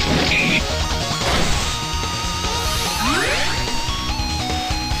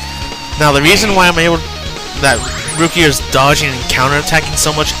 Now, the reason why I'm able that Rukia is dodging and counterattacking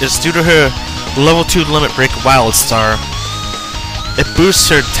so much is due to her level 2 limit break Wild Star. It boosts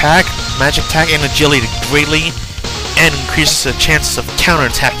her attack, magic attack, and agility greatly, and increases the chances of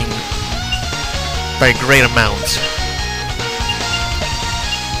counterattacking by a great amount.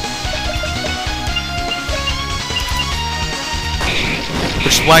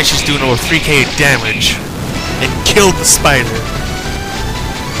 Which is why she's doing over 3k damage and killed the spider.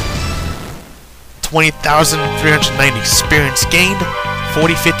 20,390 experience gained,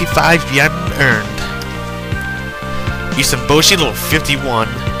 4055 yen earned. Issunboshi level 51,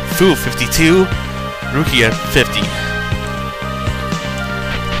 Fu 52, Rukia 50.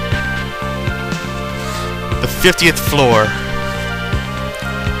 The 50th floor.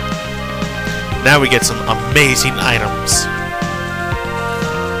 Now we get some amazing items.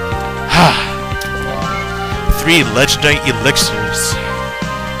 3 legendary elixirs.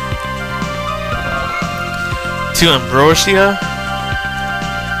 2 ambrosia.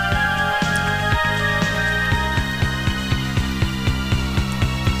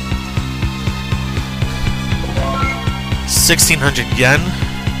 1,600 yen.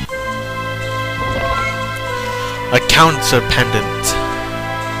 A counter pendant.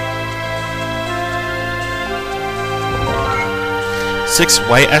 6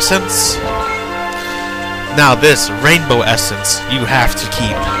 white essence. Now this rainbow essence you have to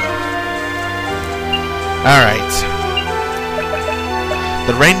keep. Alright.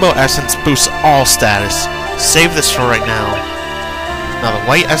 The rainbow essence boosts all status. Save this for right now. Now the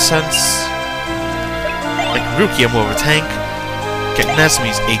white essence. Like Rukia move over tank. Get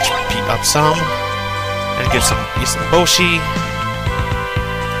Nezumi's HP up some. And give some Issunboshi.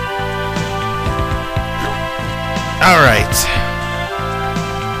 Alright.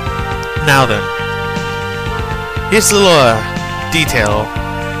 Now then. Here's a little detail.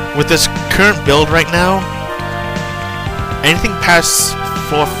 With this current build right now, anything past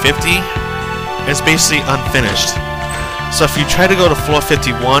floor 50 is basically unfinished. So if you try to go to floor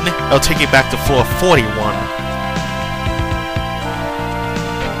 51, it'll take you back to floor 41.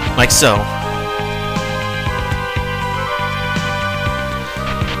 Like so.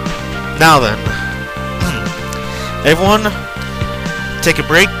 Now then. Everyone, take a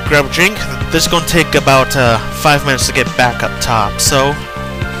break, grab a drink. This is going to take about 5 minutes to get back up top, so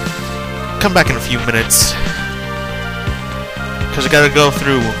come back in a few minutes. Because I gotta go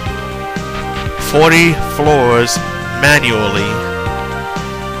through 40 floors manually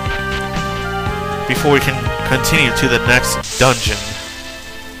before we can continue to the next dungeon.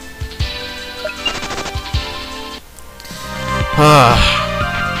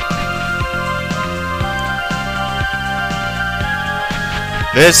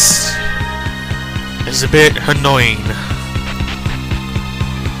 This is a bit annoying.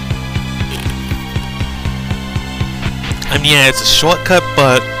 I mean, yeah, it's a shortcut,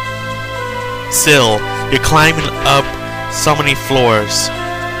 but still, you're climbing up so many floors.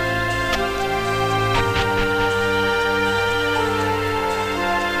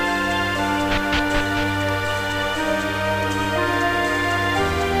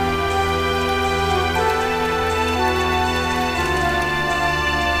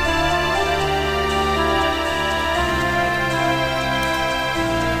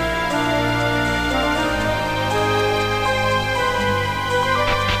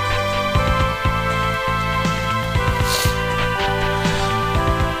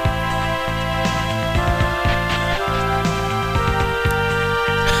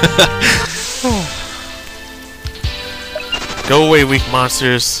 Go away, weak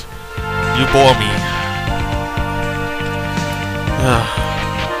monsters. You bore me.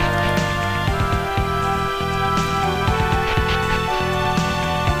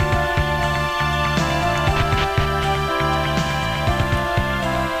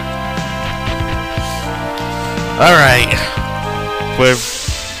 Alright.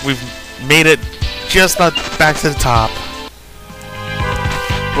 We've made it just about back to the top.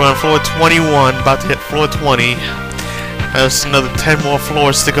 We're on floor 21, about to hit floor 20. There's another 10 more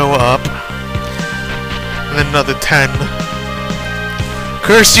floors to go up. And then another 10.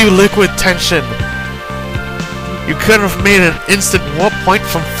 Curse you, liquid tension! You could have made an instant warp point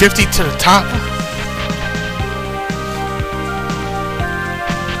from 50 to the top.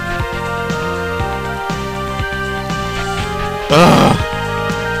 Ugh.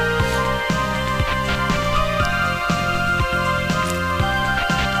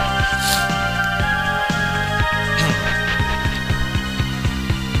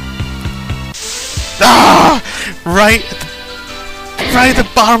 Right at the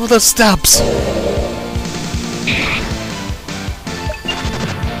bottom of the steps.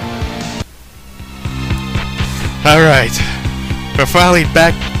 Alright. We're finally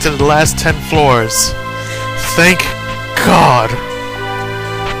back to the last 10 floors. Thank God.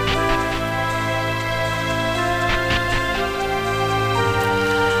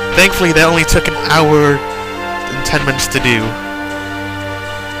 Thankfully, that only took an hour and 10 minutes to do.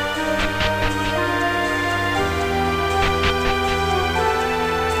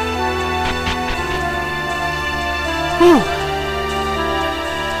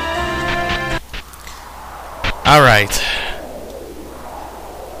 Alright.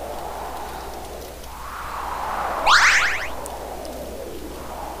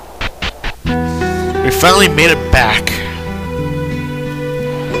 finally made it back.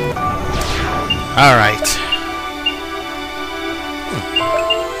 Alright.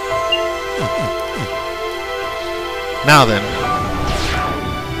 Now then.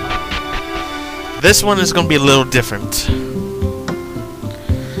 This one is going to be a little different.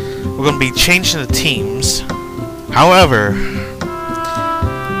 We're going to be changing the teams. However,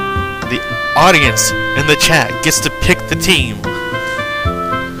 the audience in the chat gets to pick the team.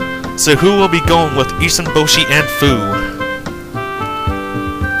 So who will be going with Issunboshi and Fu?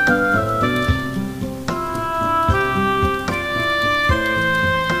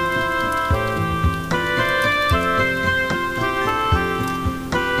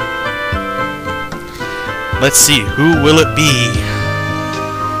 Let's see, who will it be?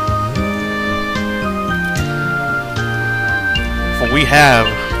 For we have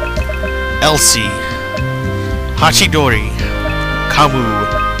Elsie, Hachidori,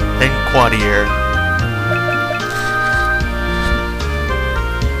 Kamu, and Quadier.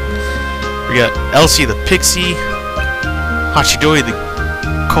 We got Elsie the Pixie, Hachidori the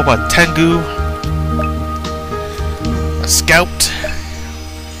Kobatengu, a Scout,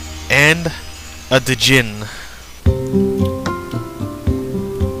 and a Djinn.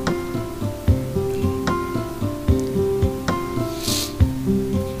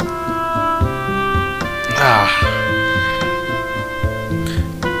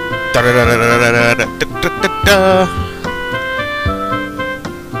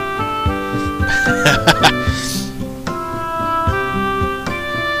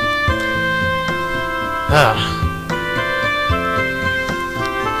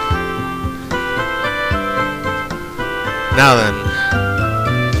 Now then,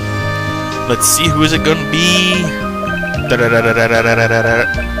 let's see who is it gonna be.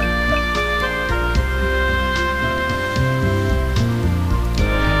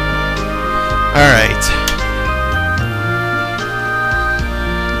 Alright.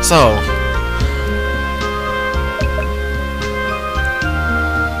 So.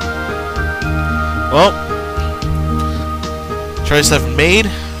 Well. Choice have been made.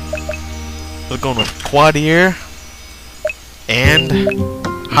 We're going with Quadier and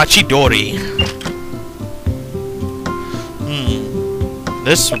Hachidori.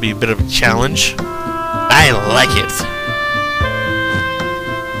 This will be a bit of a challenge. I like it.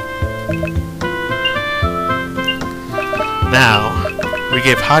 Now, we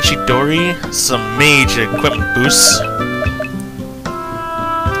gave Hachidori some mage equipment boosts.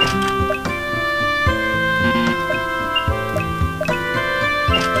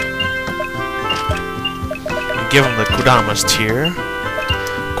 And give him the Kudamas tier.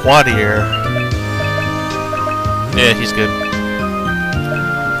 Quadier. Yeah, he's good.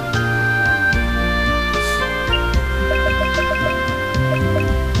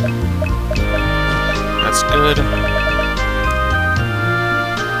 That's good.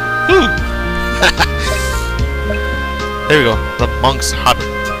 There we go, the monk's hobbit.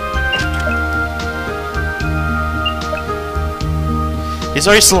 He's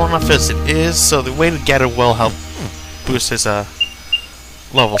already slow enough as it is, so the way to get it will help boost his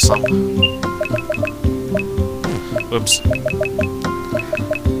level some. Whoops.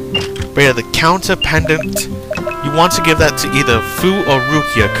 But yeah, the counter pendant, you want to give that to either Fu or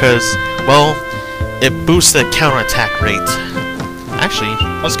Rukia, because, well, it boosts the counterattack rate. Actually,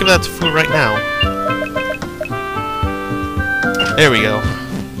 let's give that to Fu right now. There we go.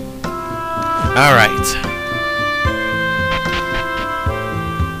 Alright.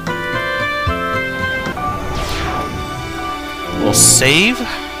 We'll save.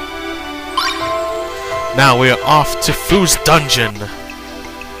 Now we are off to Fu's dungeon.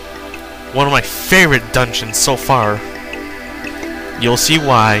 One of my favorite dungeons so far. You'll see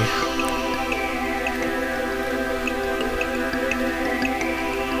why.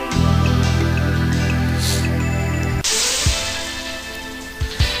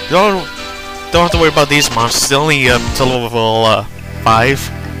 Don't have to worry about these monsters. They're only till level 5.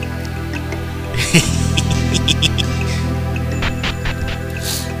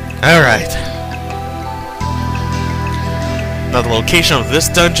 Alright. Now the location of this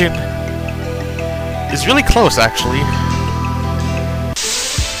dungeon is really close, actually.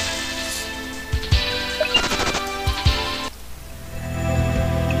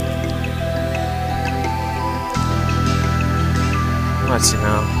 Let's see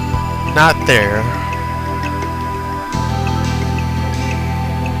now. Not there.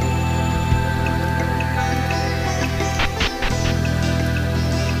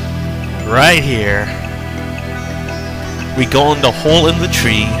 Right here. We go in the hole in the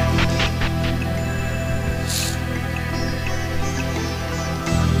tree.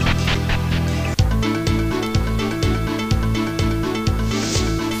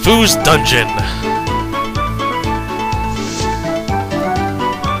 Fu's Dungeon.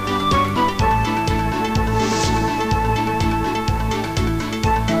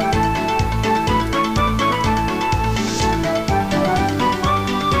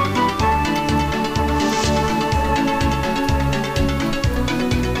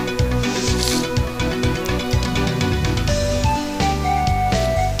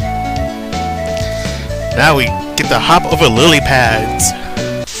 Now we get to hop over lily pads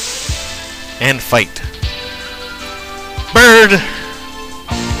and fight. Bird!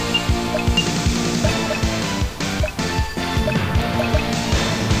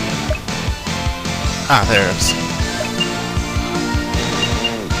 Ah, there it is.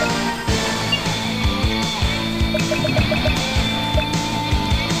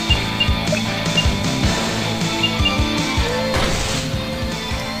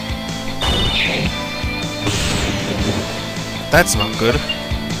 That's not good.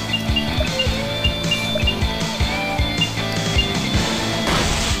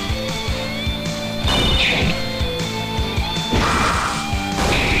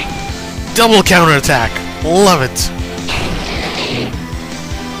 Double counterattack! Love it!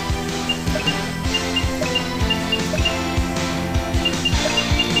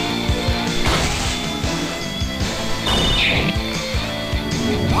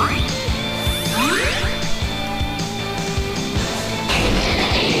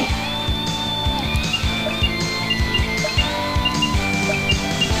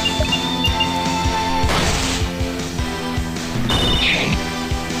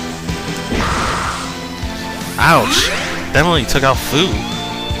 Ouch! That only took out Fu.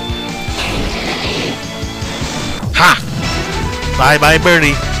 Ha! Bye bye,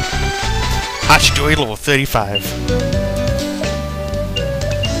 birdie. Hachidori level 35.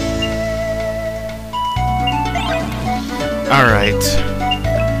 Alright.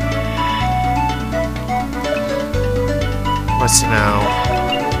 Let's see now.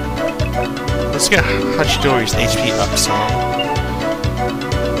 Let's get Hachidori's HP up some.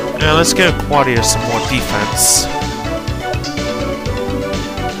 Now let's give Quadia some more defense.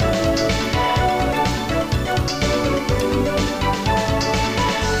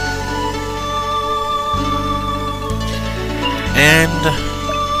 And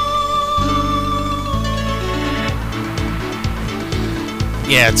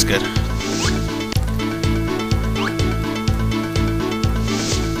yeah, it's good.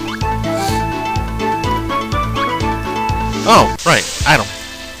 Oh, right, item.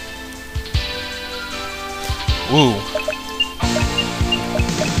 Ooh.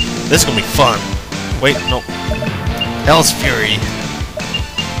 This is gonna be fun. Wait, no. Hell's Fury.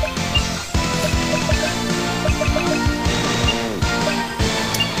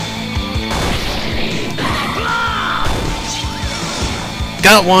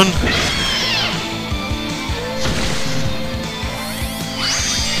 Got one.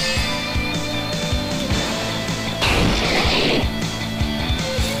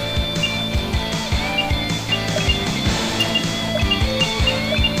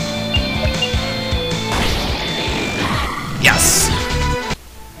 Yes.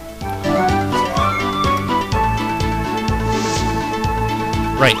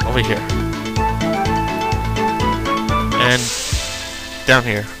 Right, over here. And down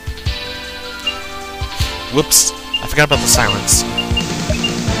here. Whoops, I forgot about the silence.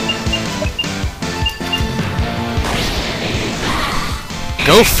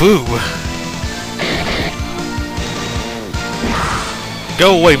 Go Fu!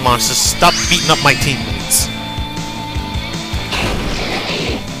 Go away, monsters. Stop beating up my teammates.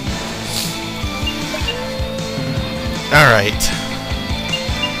 Alright.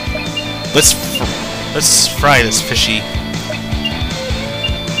 Let's fry this fishy.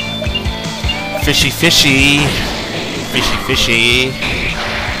 Fishy, fishy. Fishy, fishy.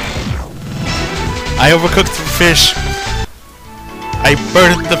 I overcooked the fish. I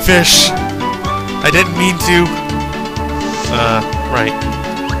burned the fish. I didn't mean to. Right.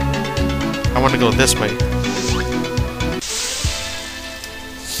 I want to go this way.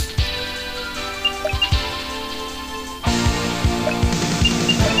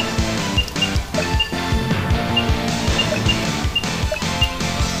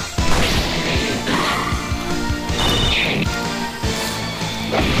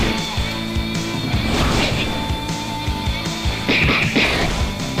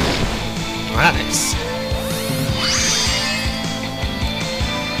 Nice.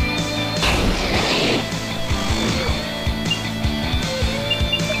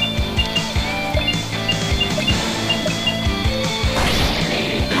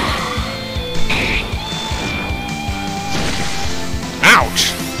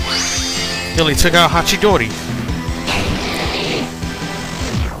 Nearly took out Hachidori.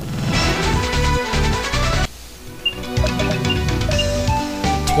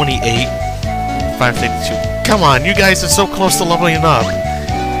 $28, $552. Come on, you guys are so close to leveling up.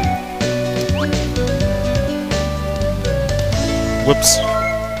 Whoops.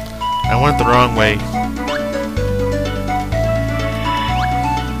 I went the wrong way.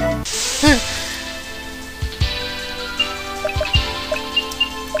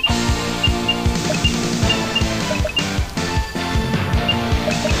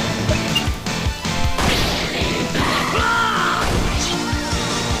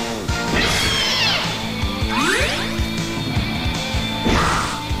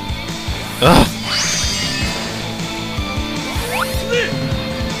 Ugh.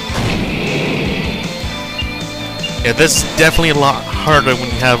 Yeah, this is definitely a lot harder when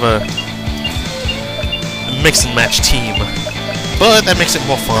you have a mix and match team, but that makes it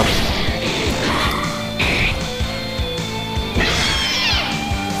more fun.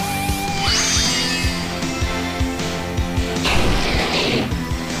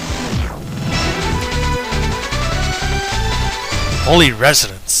 Holy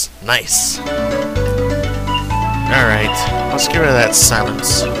Resonance. Nice. Alright, let's get rid of that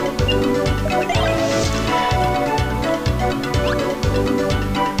silence.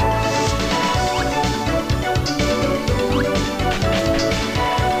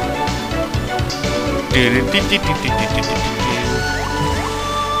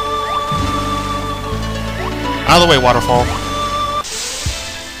 Out of the way, waterfall.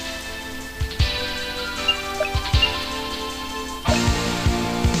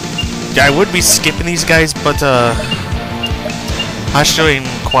 Yeah, I would be skipping these guys, but Hachidori and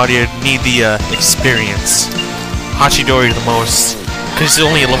Quadia need the experience. Hachidori the most, because he's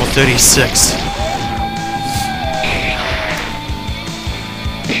only at level 36.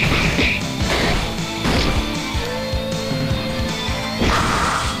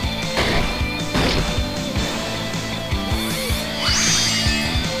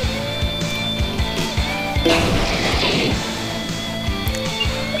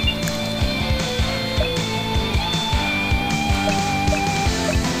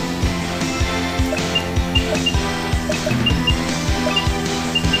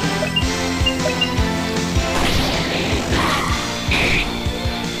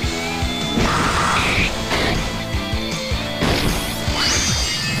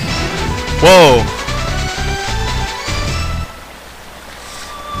 Whoa!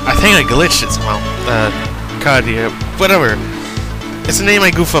 I think I glitched it somehow. Quadia, whatever. It's a name I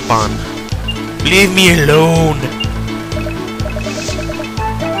goof up on. Leave me alone!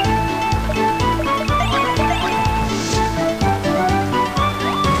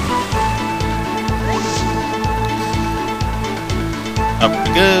 Up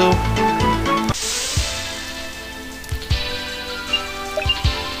we go!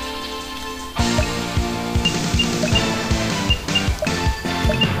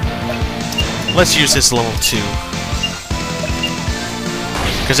 Let's use this level 2.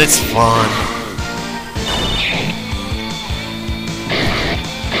 Because it's fun.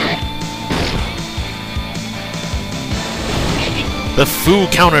 The Fu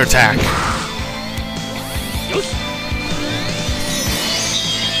counterattack.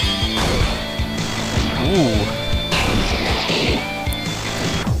 Ooh.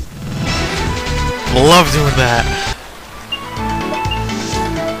 Love doing that.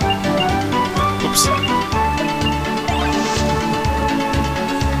 Oops.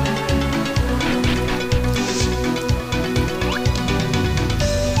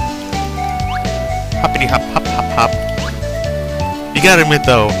 Hoppity hop hop hop hop. You gotta admit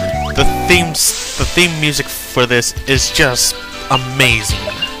though, the theme music for this is just amazing.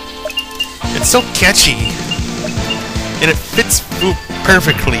 It's so catchy, and it fits Fu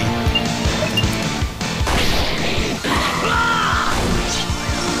perfectly.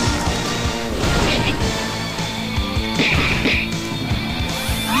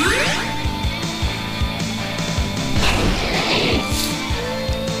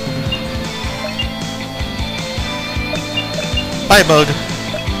 Bye, Bug.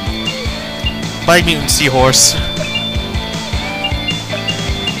 Bye, Mutant Seahorse.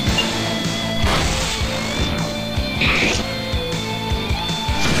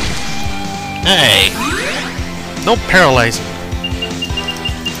 Hey! No paralyzing.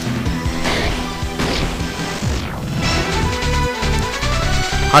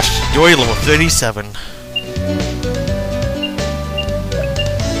 Hachidori level 37.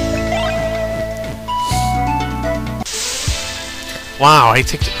 Wow, I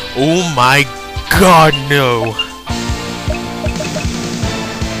take. Oh my god, no!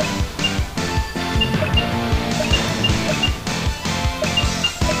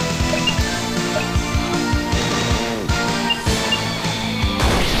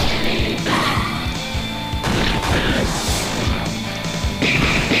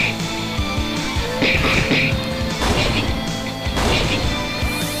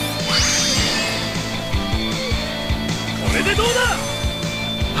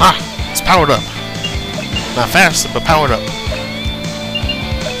 powered up. Not fast, but powered up.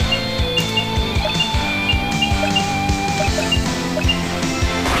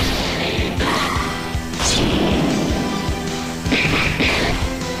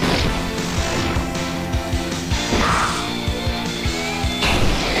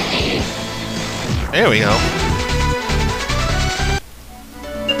 There we go.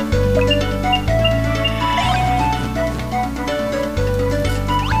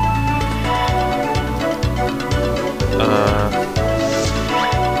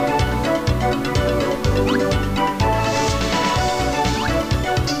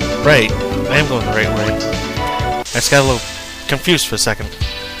 Right, I am going the right way. I just got a little confused for a second.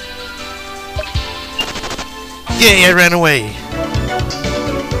 Yay, I ran away!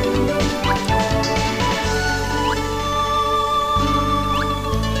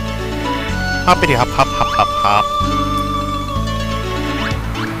 Hoppity hop hop hop hop hop.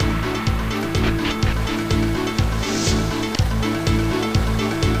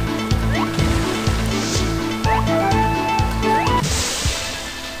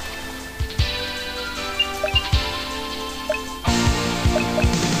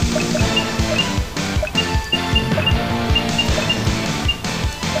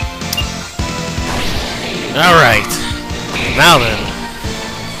 Alright, now then,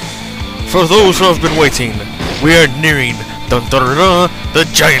 for those who have been waiting, we are nearing dun, dun, dun, the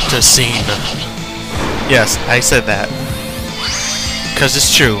giantess scene. Yes, I said that. Because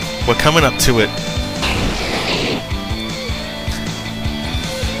it's true, we're coming up to it.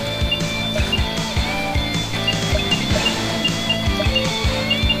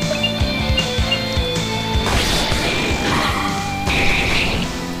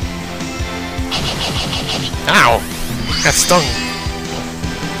 Ow! Got stung!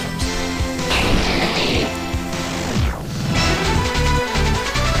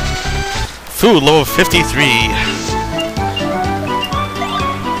 Food level 53!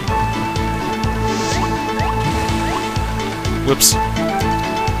 Whoops.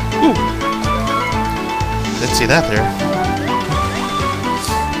 Ooh! Didn't see that there.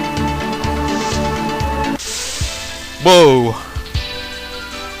 Whoa!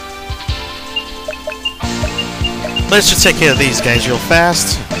 Let's just take care of these guys real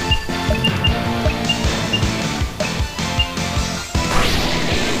fast.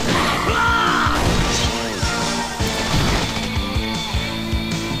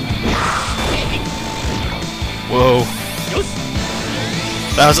 Whoa.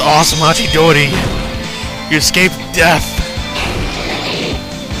 That was awesome, Hachidori. You escaped death.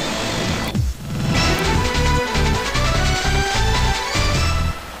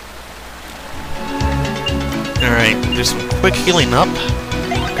 Alright, do some quick healing up,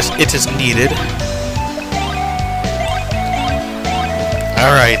 because it is needed.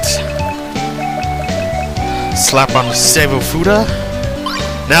 Alright. Slap on the Seivo Fuda.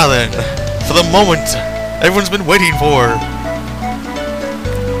 Now then, for the moment everyone's been waiting for.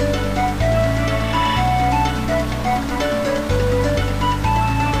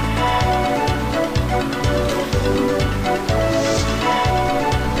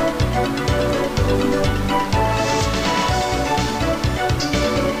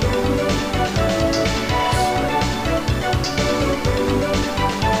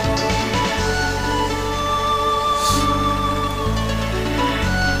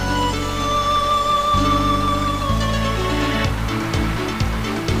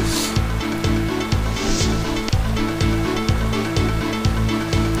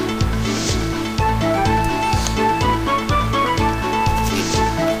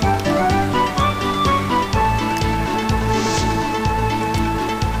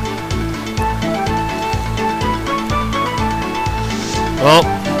 Well,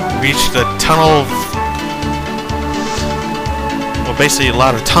 reached the tunnel. Well, basically a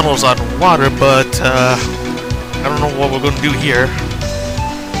lot of tunnels on water, but I don't know what we're going to do here.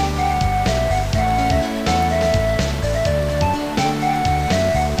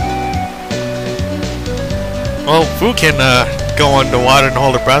 Well, Fu can go underwater and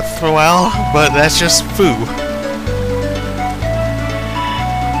hold her breath for a while, but that's just Fu.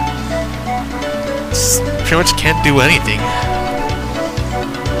 Pretty much can't do anything.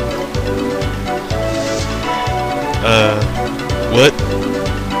 What?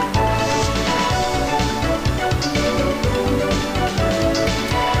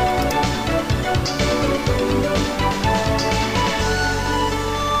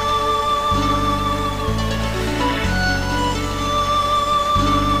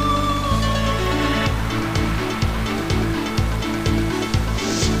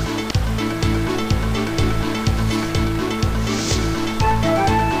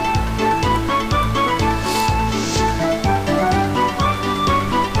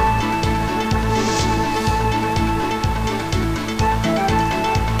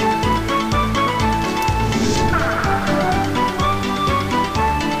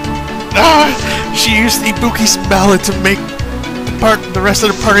 She used Ibuki's mallet to make the rest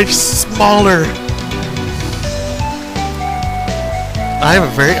of the party smaller. I have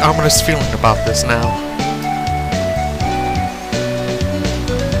a very ominous feeling about this now.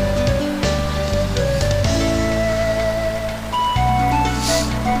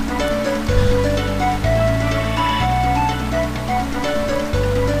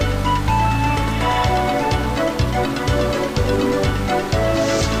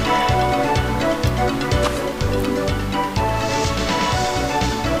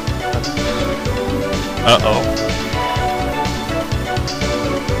 Uh-oh.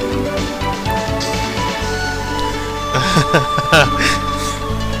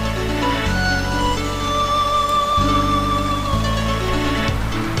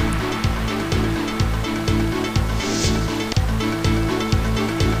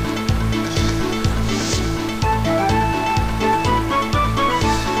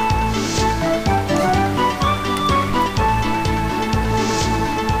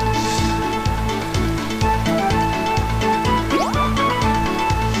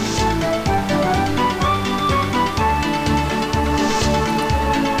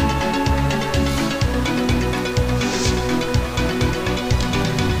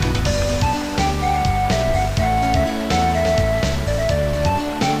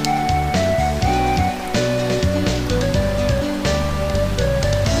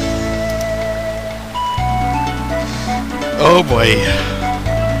 Oh boy.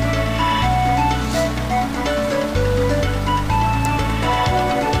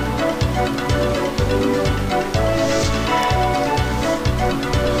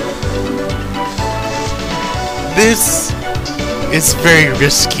 This is very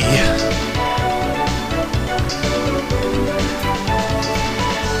risky.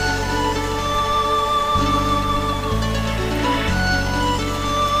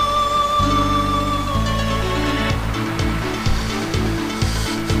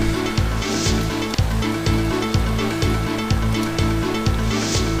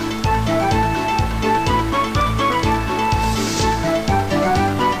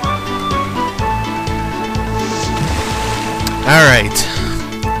 Alright.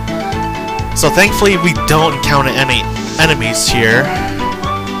 So thankfully we don't encounter any enemies here.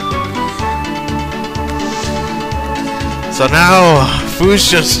 So now Fu's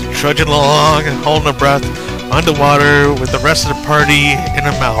just trudging along and holding her breath underwater with the rest of the party in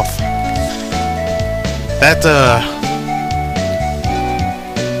her mouth. That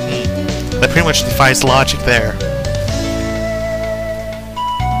pretty much defies logic there.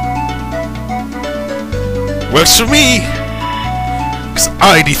 Works for me!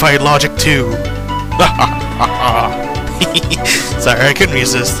 I defy logic too. Sorry, I couldn't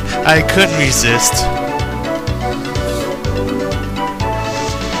resist. I couldn't resist.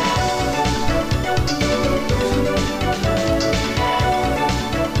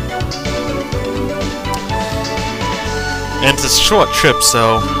 And it's a short trip,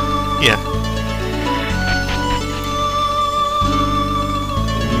 so yeah.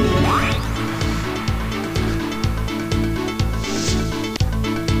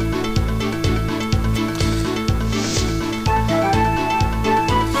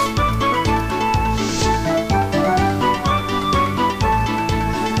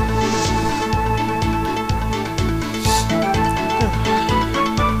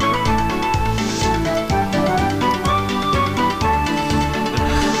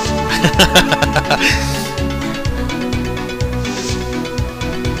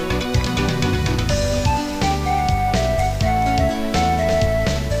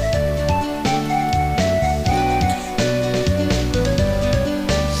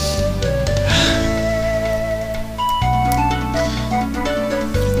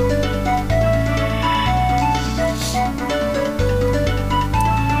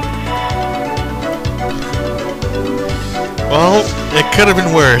 Well, it could have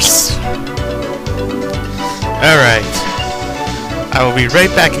been worse. Alright. I will be right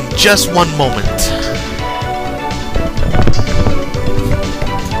back in just one moment.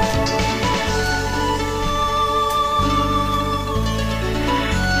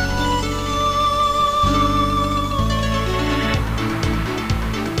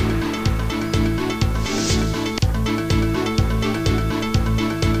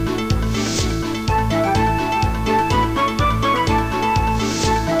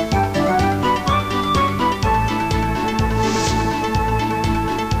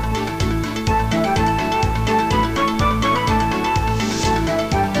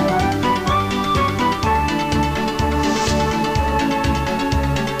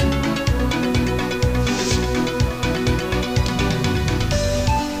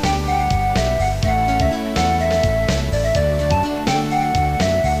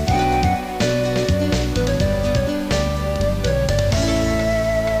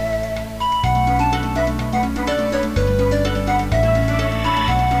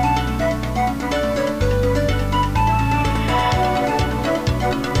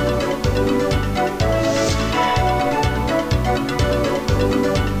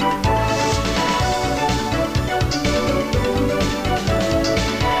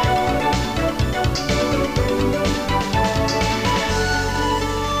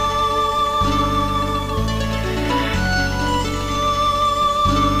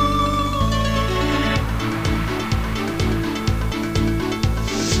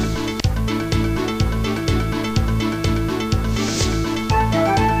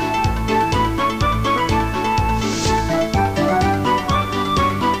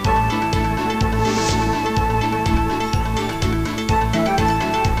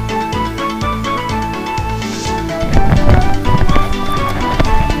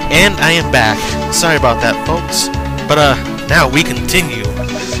 And I am back. Sorry about that, folks. But, now we continue.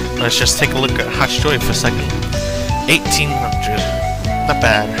 Let's just take a look at Hachijoy for a second. 1800. Not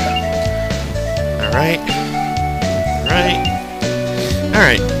bad. Alright.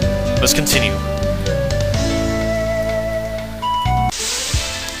 Alright. Let's continue.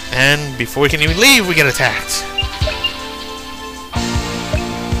 And before we can even leave, we get attacked.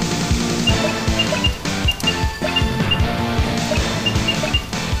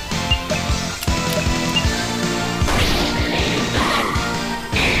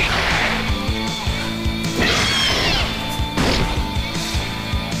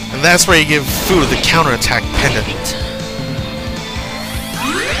 And that's where you give Fu the counterattack pendant.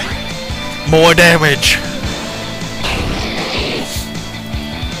 More damage!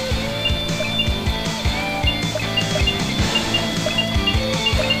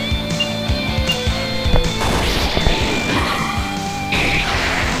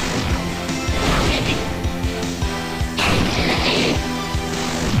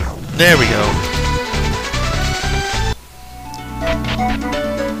 There we go.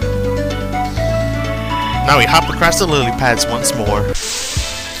 Now we hop across the lily pads once more.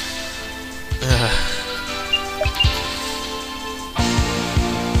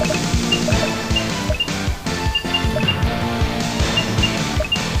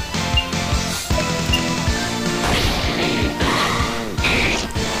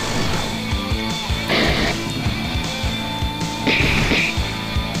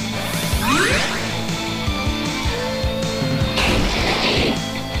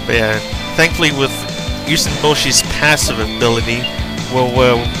 But yeah, thankfully with Issunboshi's passive ability,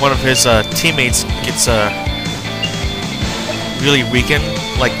 where one of his teammates gets really weakened,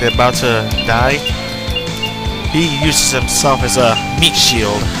 like they're about to die, he uses himself as a meat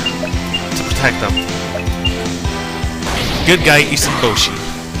shield to protect them. Good guy Issunboshi.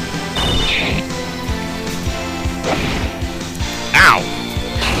 Ow!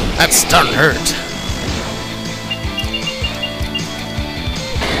 That stun hurt.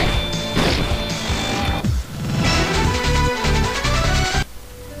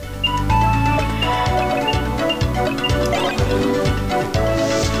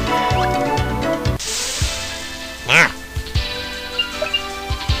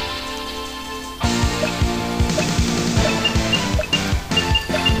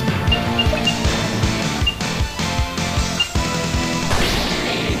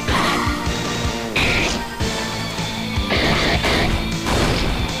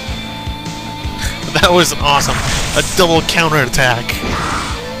 That was awesome. A double counterattack.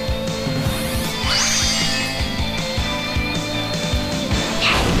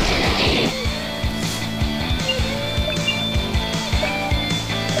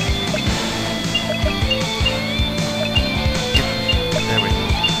 There we go.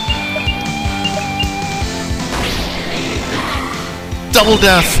 Double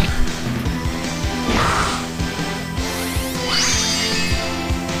death.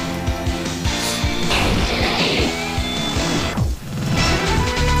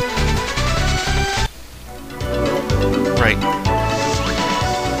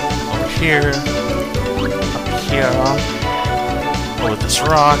 Here, up here, over this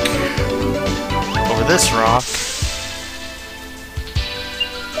rock, over this rock.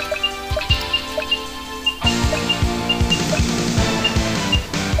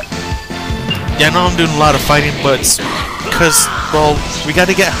 Yeah, I know I'm doing a lot of fighting, but it's because, well, we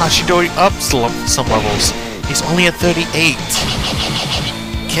gotta get Hachijoy up some levels. He's only at 38.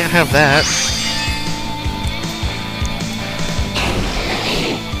 Can't have that.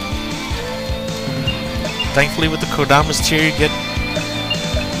 Thankfully, with the Kodamas tier, you get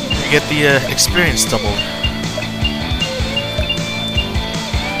the experience doubled.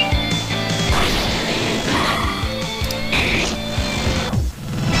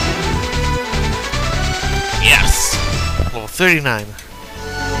 Yes, level 39.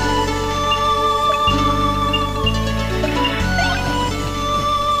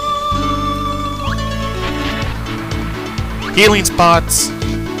 Healing spots.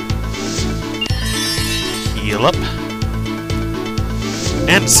 Heal up.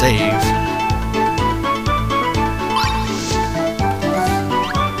 And save.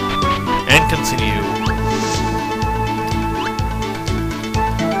 And continue.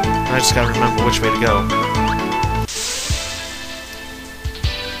 I just gotta remember which way to go.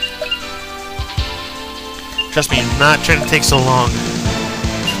 Trust me, I'm not trying to take so long.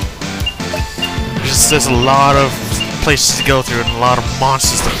 There's a lot of places to go through and a lot of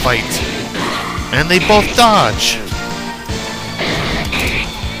monsters to fight. And they both dodge!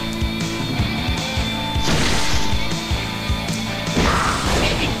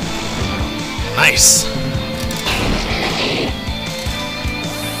 Nice.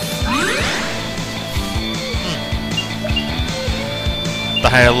 The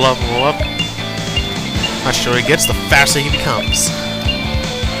higher level up, not sure he gets, the faster he becomes.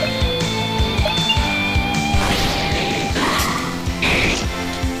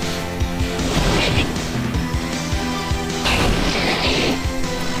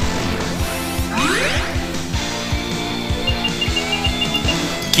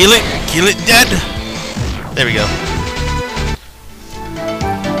 Kill it, dead! There we go.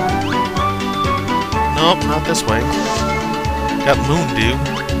 Nope, not this way. Got Moon Dew.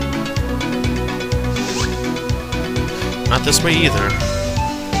 Not this way either.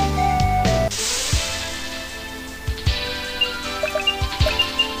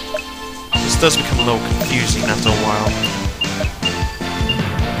 This does become a little confusing after a while.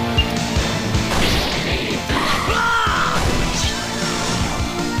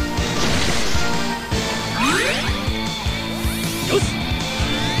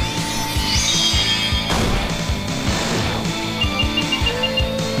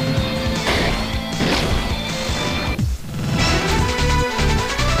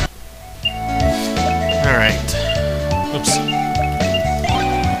 Oops.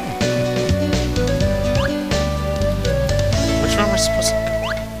 Which way am I supposed to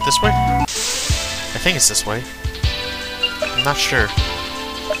go? This way? I think it's this way. I'm not sure.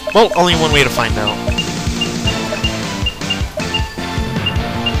 Well, only one way to find out.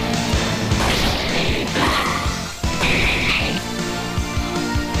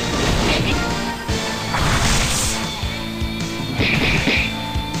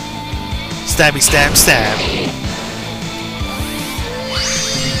 Stabby, stab, stab.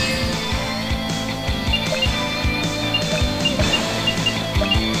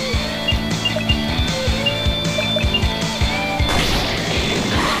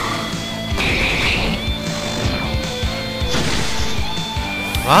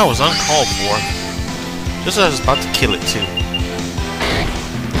 Well, that was uncalled for. Just as I was about to kill it, too.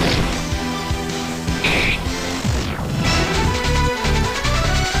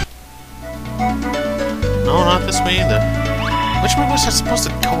 No, not this way either. Which way was I supposed to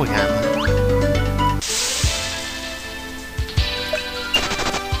go again?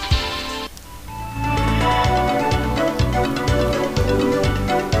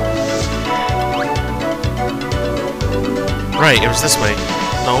 Right, it was this way.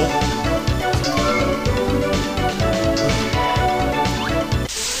 No.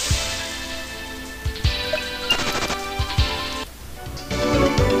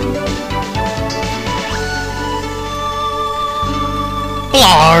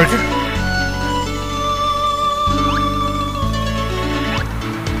 Blarg!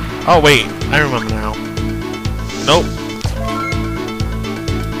 Oh wait, I remember now. Nope.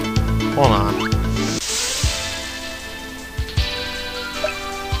 Hold on.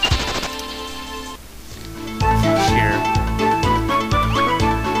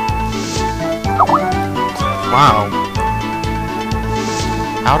 Wow.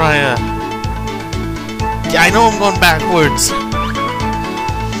 How'd I, Yeah, I know I'm going backwards.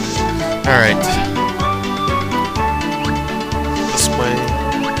 Alright. This way.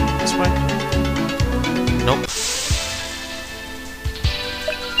 This way? Nope.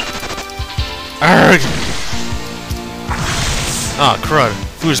 Arrgh! Oh, crud.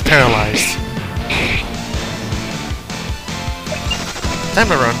 Who's paralyzed? Time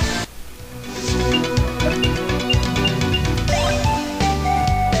to run.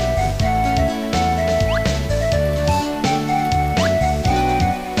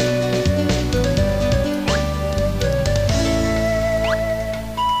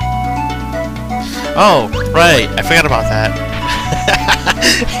 Oh, right. I forgot about that.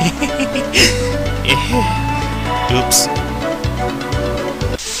 Oops.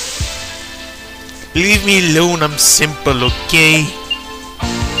 Leave me alone, I'm simple, okay?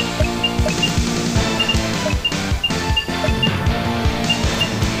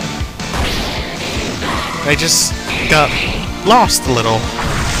 I just got lost a little.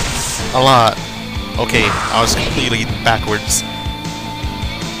 A lot. Okay, I was completely backwards.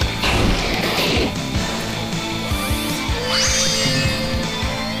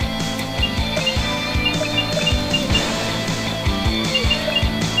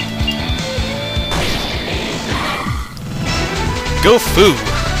 Go Foo!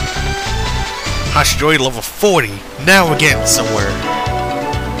 Hashjoy level 40. Now we're getting somewhere.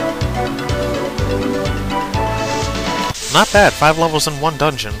 Not bad, 5 levels in 1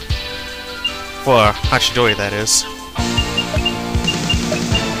 dungeon. For Hashjoy, that is.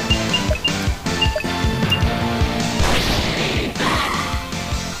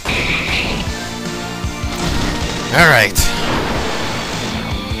 Alright.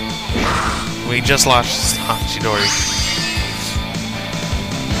 We just lost Hachidori.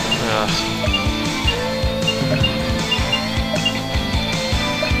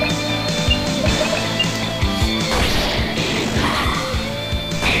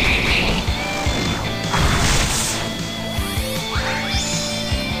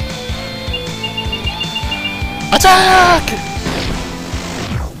 Attack!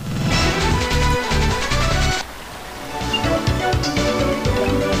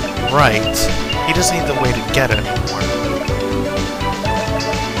 Right. He doesn't need the way to get it anymore.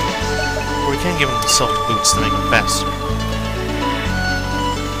 Or we can give him the silk boots to make him faster.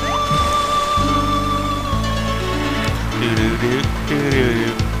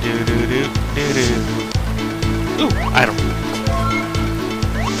 Ooh, item.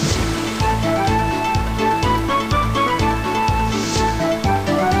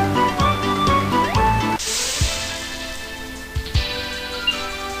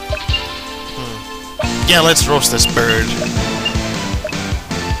 Yeah, let's roast this bird.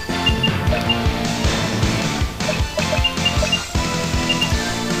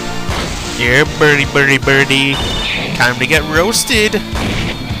 Here, birdie, birdie, birdie. Time to get roasted.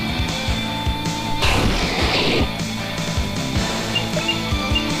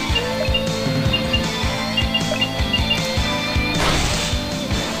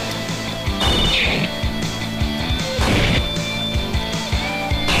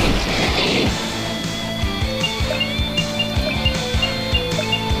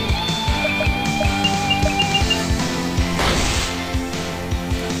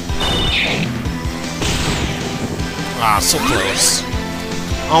 Ah, so close.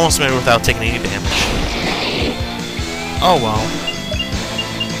 Almost made it without taking any damage. Oh well.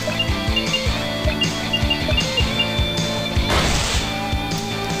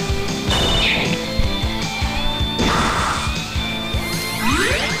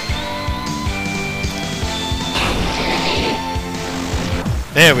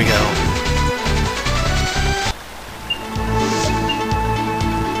 There we go.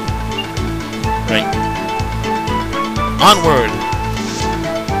 Right. Onward!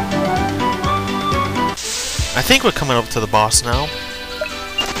 I think we're coming up to the boss now.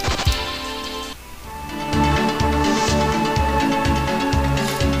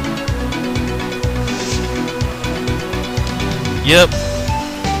 Yep.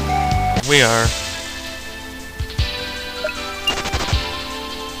 We are.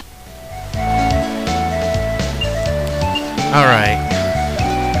 Alright.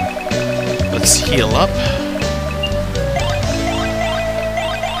 Let's heal up.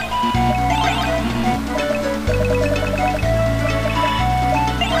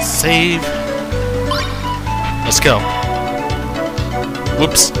 Save. Let's go.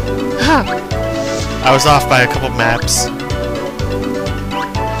 Whoops. I was off by a couple maps.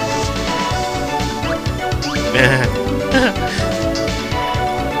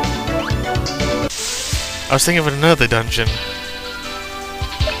 I was thinking of another dungeon.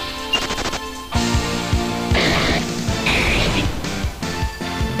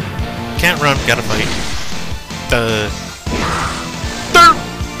 Can't run, gotta fight.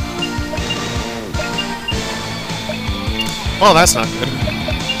 Well, that's not good.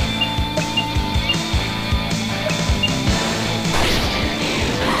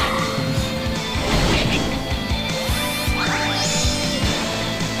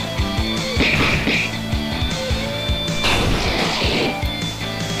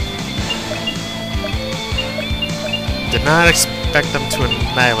 Did not expect them to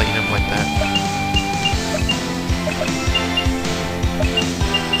annihilate him like that.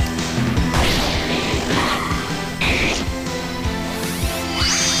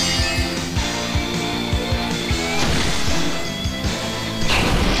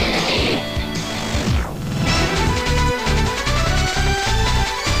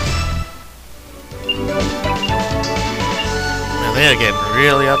 Now they're getting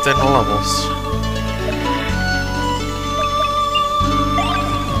really up there in the levels.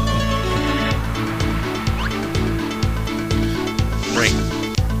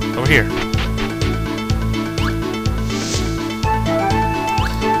 Over here.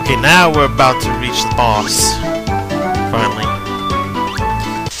 Okay, now we're about to reach the boss. Finally.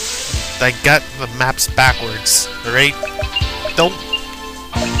 I got the maps backwards, alright? Don't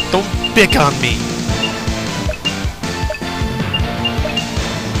pick on me.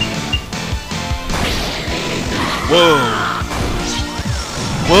 Whoa.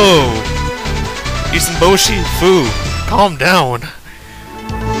 Whoa. Issunboshi, foo. Calm down.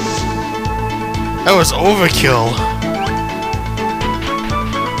 That was overkill.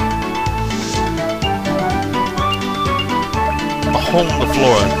 hole in the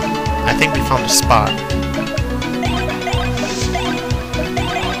floor. I think we found a spot.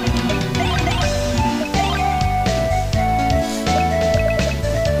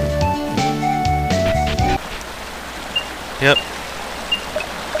 Yep.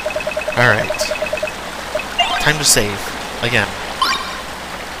 Alright. Time to save. Again.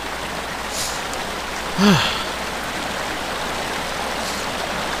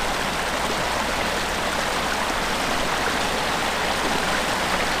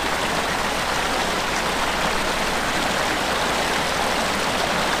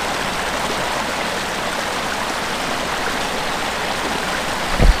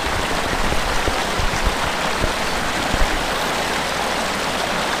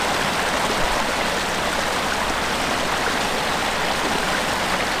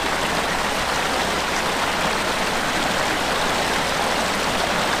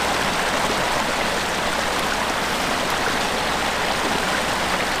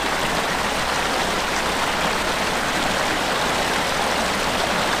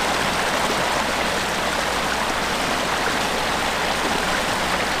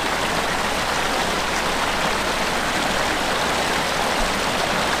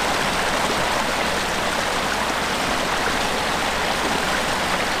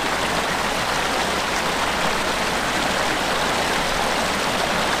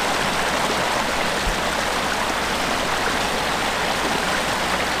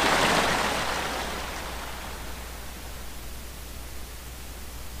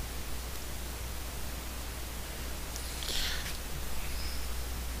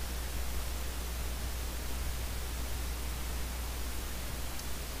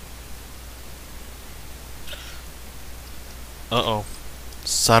 Uh-oh.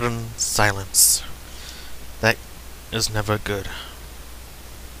 Sudden silence. That is never good.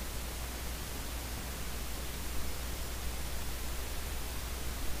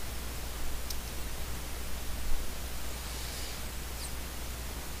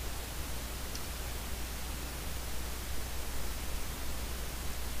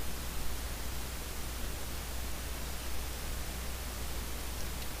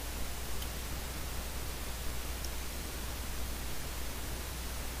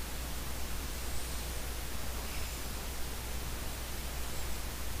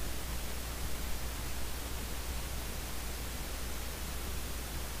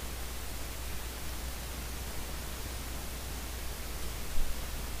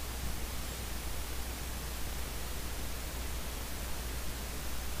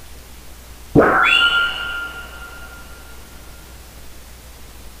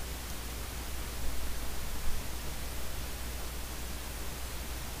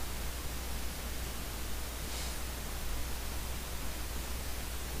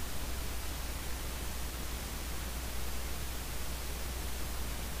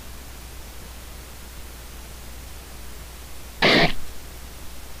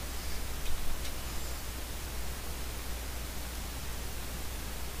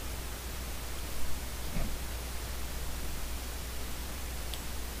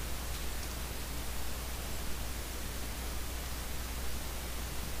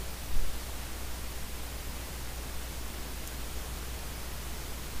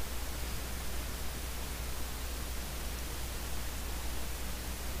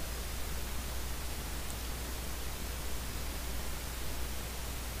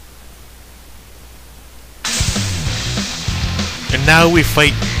 And now we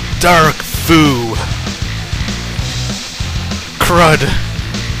fight Dark Fu. Crud.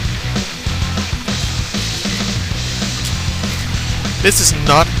 This is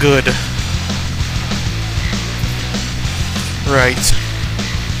not good. Right.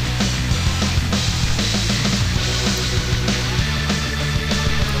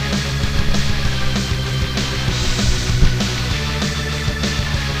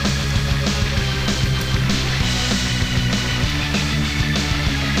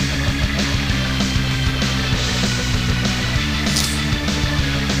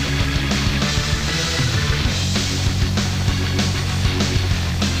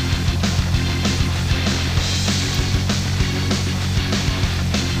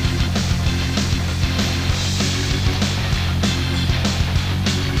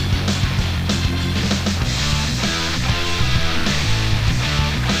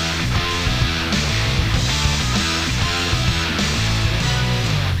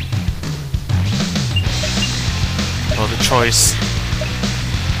 The choice.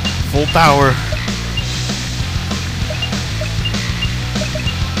 Full power.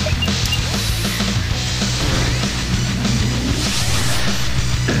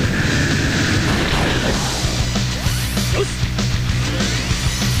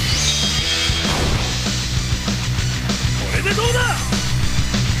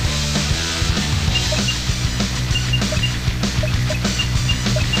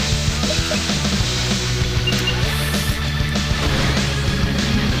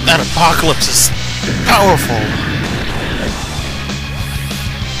 Apocalypse is powerful.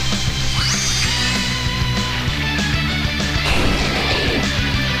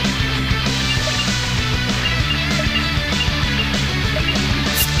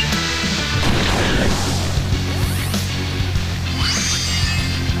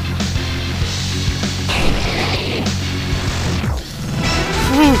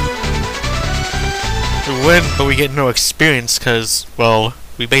 We win, but we get no experience because, well,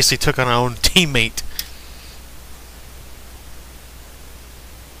 we basically took on our own teammate.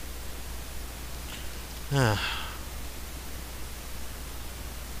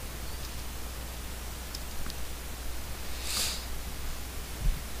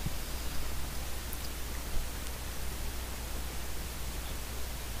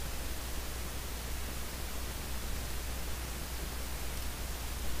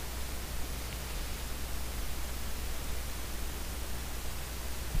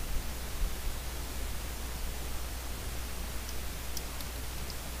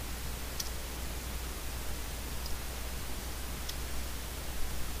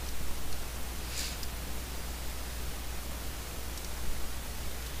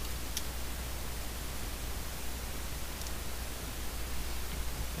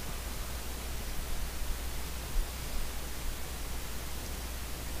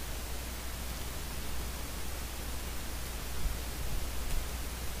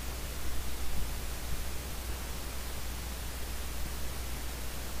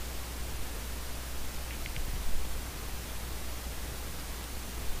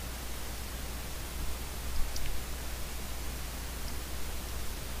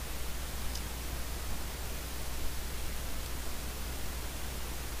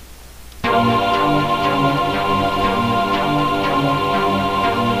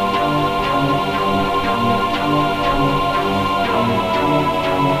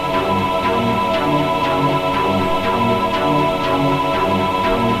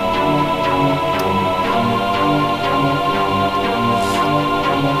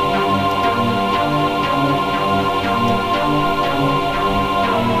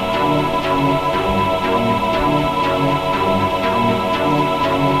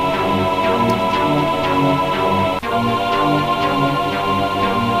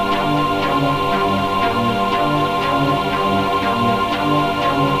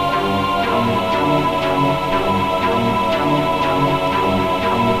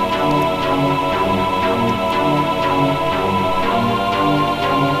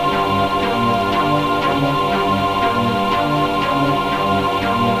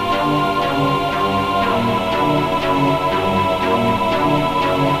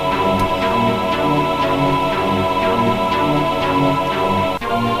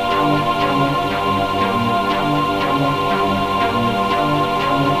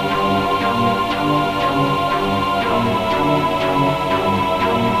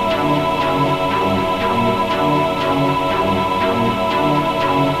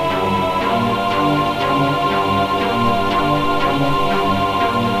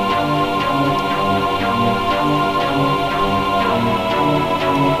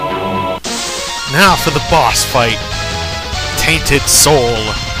 Now for the boss fight. Tainted Soul.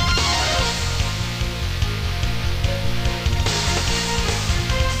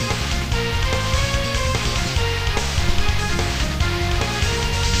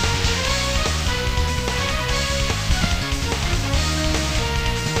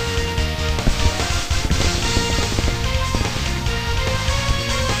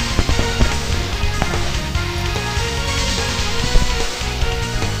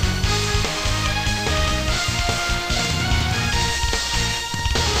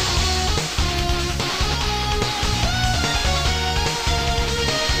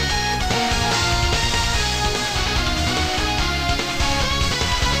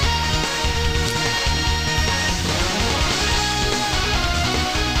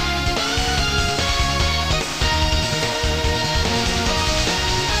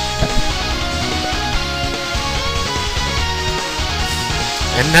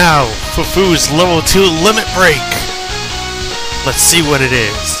 And now, Fufu's level 2 limit break. Let's see what it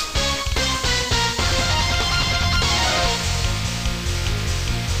is.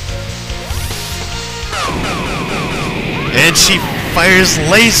 And she fires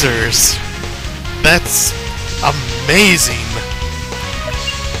lasers. That's amazing.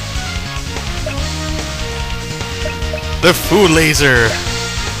 The Fu laser.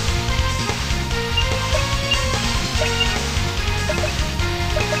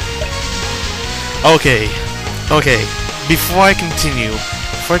 Okay, before I continue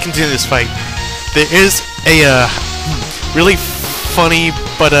this fight, there is a really funny,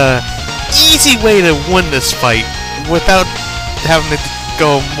 but easy way to win this fight without having to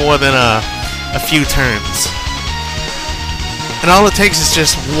go more than a few turns. And all it takes is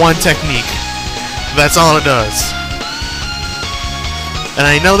just one technique. That's all it does. And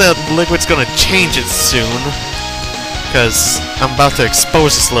I know that Liquid's gonna change it soon, because I'm about to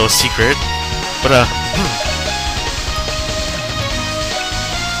expose this little secret. But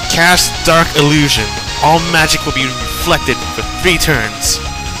cast Dark Illusion. All magic will be reflected for 3 turns.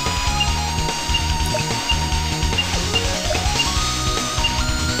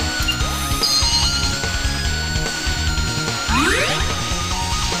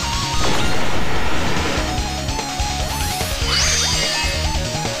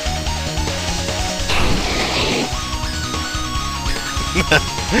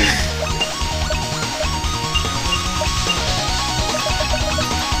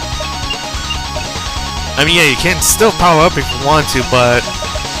 I mean, yeah, you can still power up if you want to, but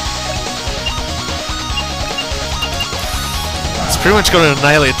it's pretty much going to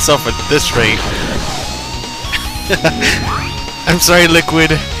annihilate itself at this rate. I'm sorry,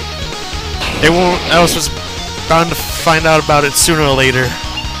 Liquid. It won't. I was bound to find out about it sooner or later.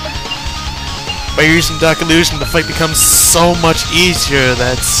 By using Dark Illusion, the fight becomes so much easier.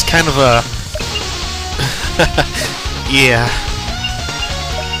 That's kind of a yeah.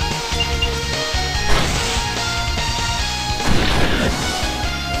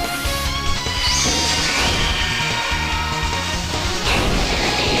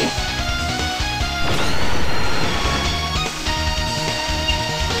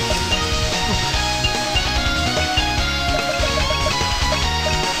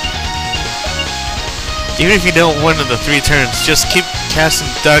 Even if you don't win in the 3 turns, just keep casting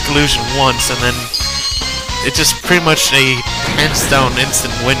Dark Illusion once, and then it's just pretty much a hands-down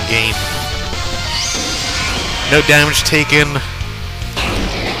instant win game. No damage taken,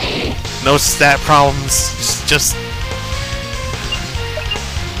 no stat problems, just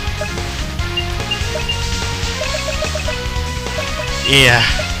yeah.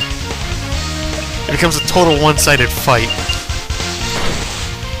 It becomes a total one-sided fight.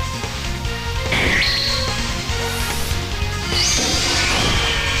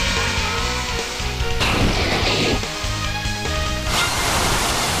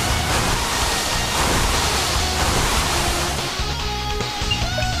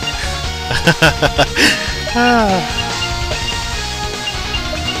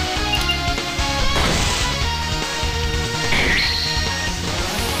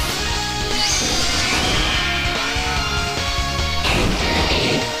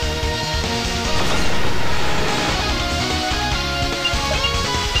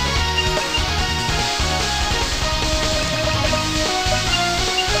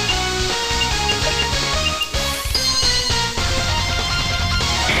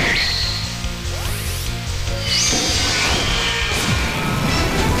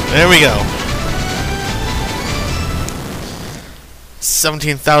 There we go.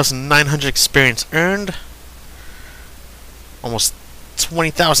 17,900 experience earned. Almost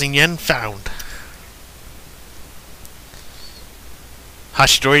 20,000 yen found.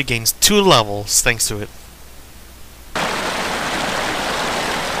 Hashidori gains 2 levels thanks to it.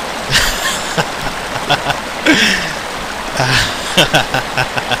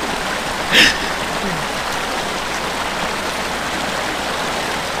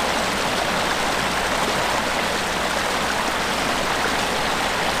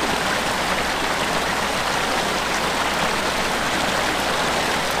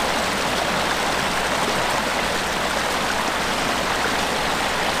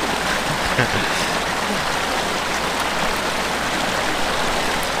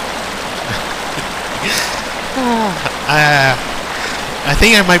 I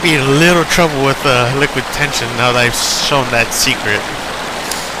think I might be in a little trouble with liquid tension now that I've shown that secret.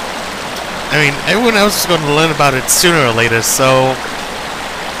 I mean, everyone else is going to learn about it sooner or later, so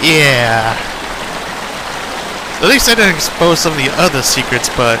yeah. At least I didn't expose some of the other secrets,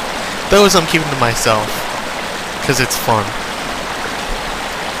 but those I'm keeping to myself because it's fun.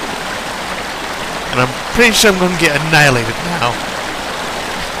 And I'm pretty sure I'm going to get annihilated now.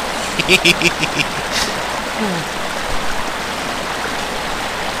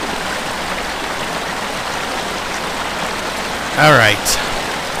 Alright.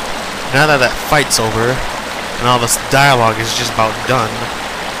 Now that that fight's over, and all this dialogue is just about done,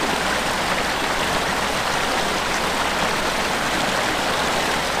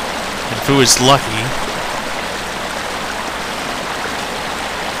 and Fu is lucky.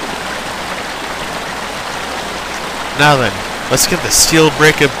 Now then, let's get the Steel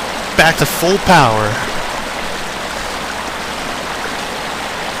Breaker back to full power.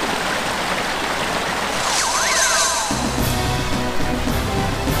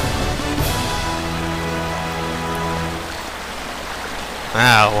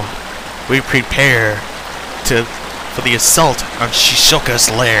 Now, we prepare for the assault on Shishoka's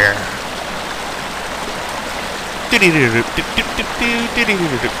lair.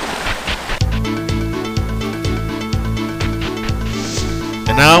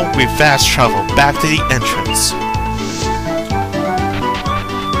 And now we fast travel back to the entrance.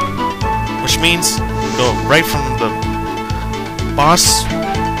 Which means go right from the boss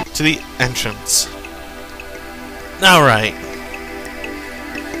to the entrance. Alright.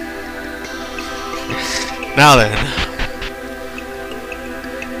 Now then,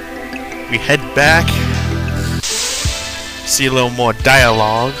 we head back, see a little more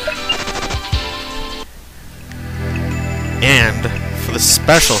dialogue, and for the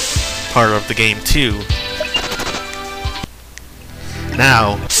special part of the game too.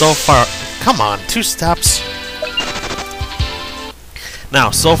 Now, so far, come on, 2 steps. Now,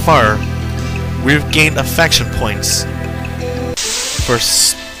 so far, we've gained affection points for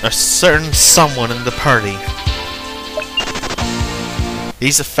a certain someone in the party.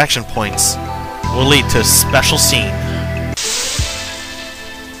 These affection points will lead to a special scene.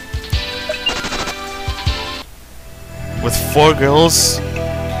 With 4 girls,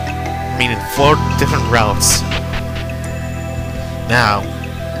 meaning 4 different routes. Now,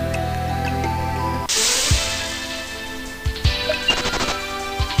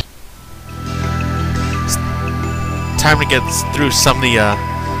 it's time to get through some of the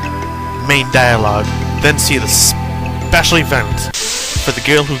main dialogue, then see the special event for the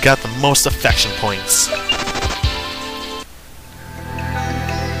girl who got the most affection points.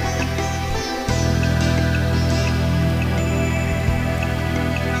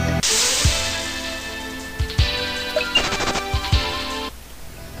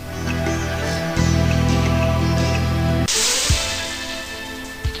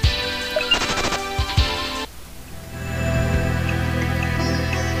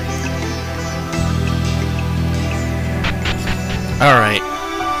 Alright,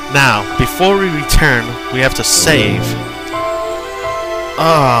 now, before we return, we have to save.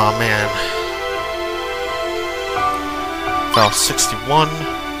 Oh, man. File 61.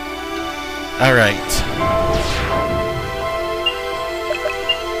 Alright.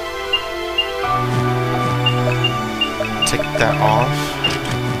 Take that off.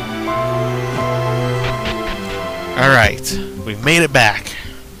 Alright, we made it back.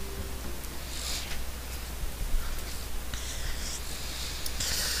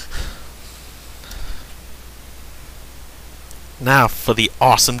 Now for the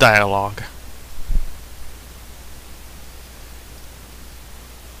awesome dialogue.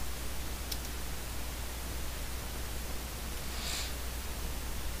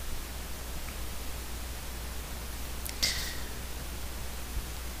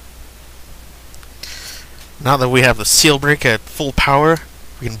 Now that we have the seal break at full power,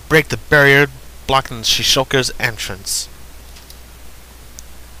 we can break the barrier blocking Shishoka's entrance.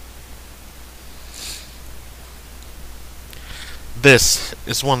 This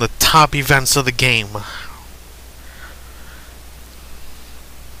is one of the top events of the game.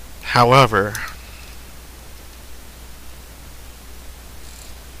 However,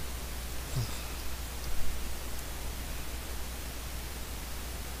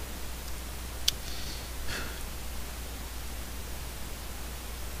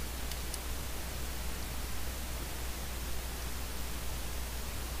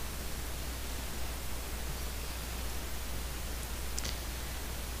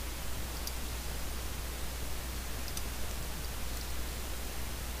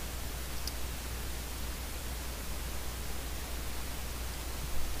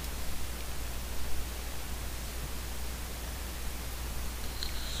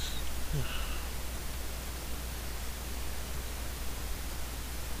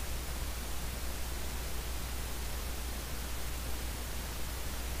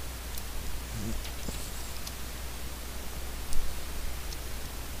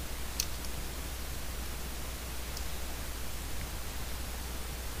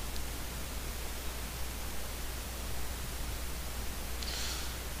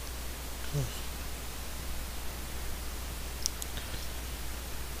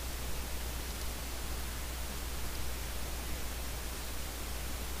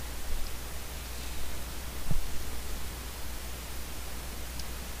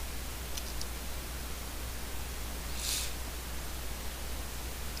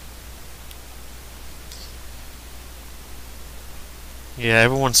 yeah,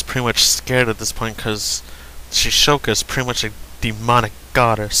 everyone's pretty much scared at this point because Shishoka is pretty much a demonic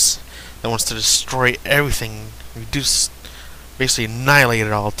goddess that wants to destroy everything, reduce, basically annihilate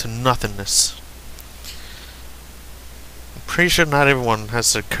it all to nothingness. Pretty sure not everyone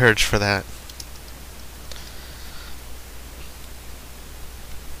has the courage for that.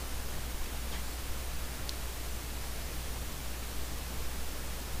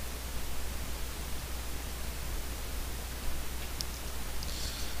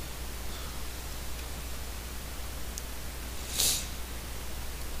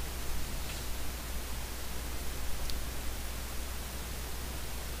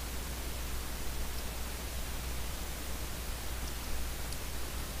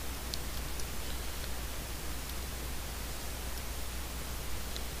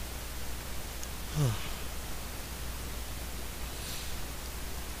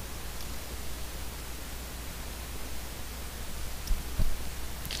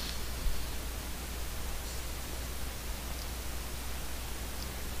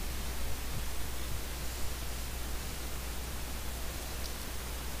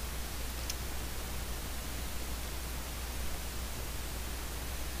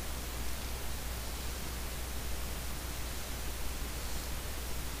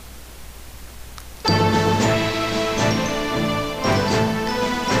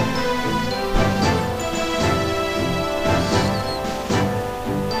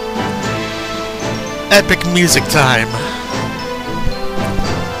 Epic music time!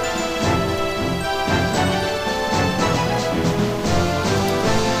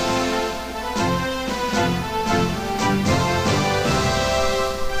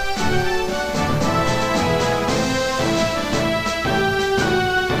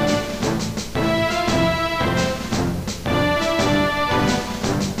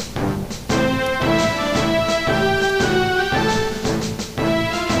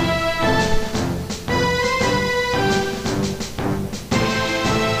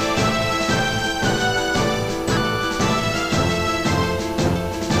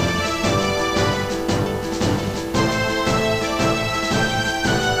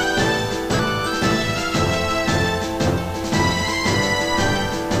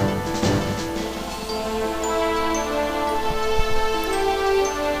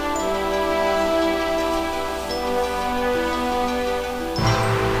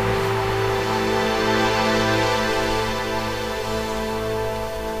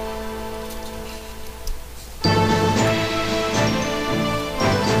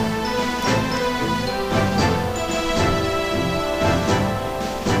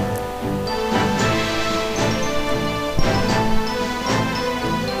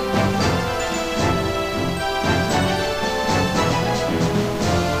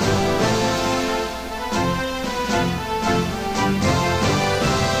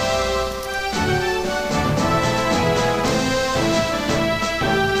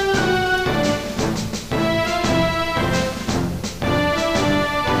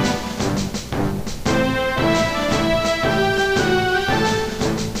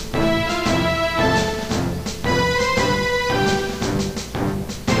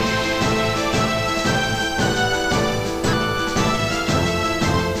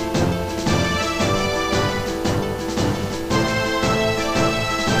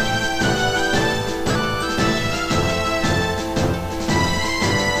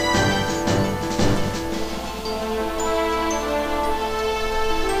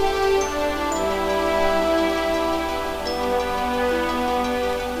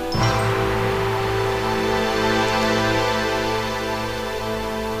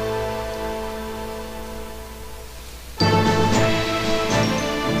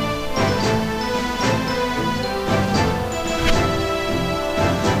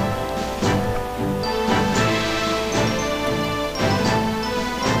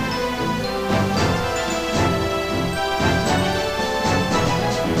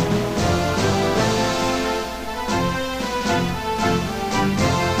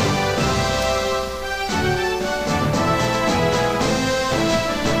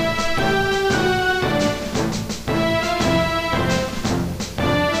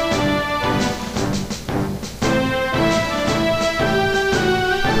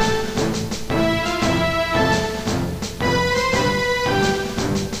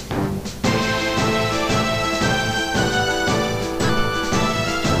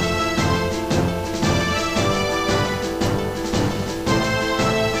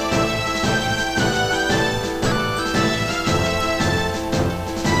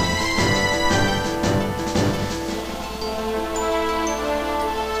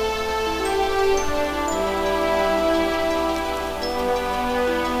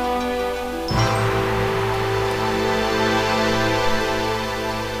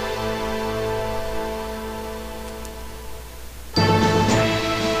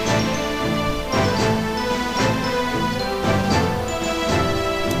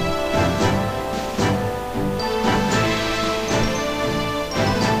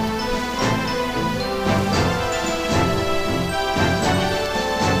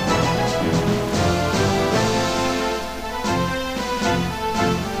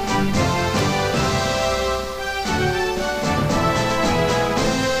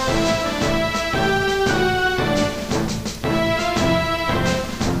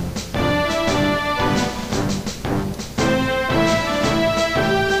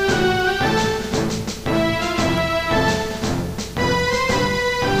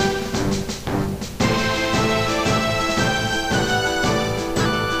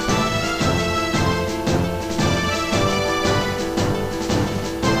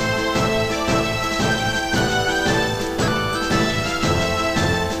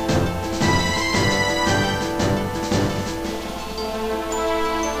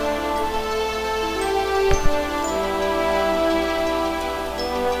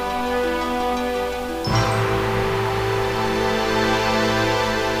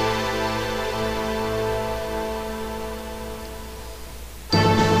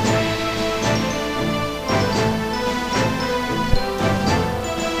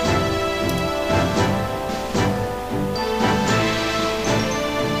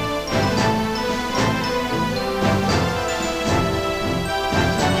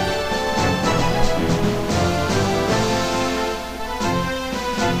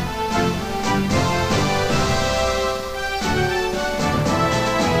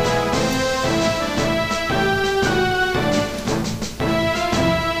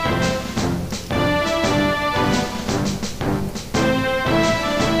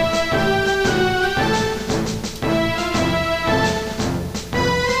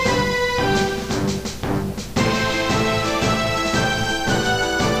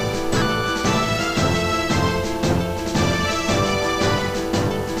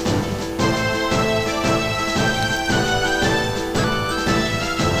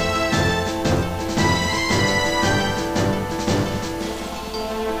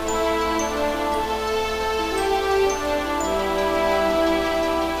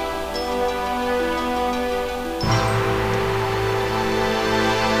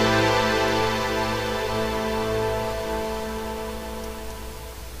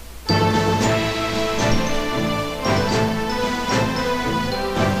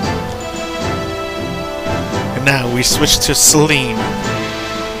 Now we switch to Celine,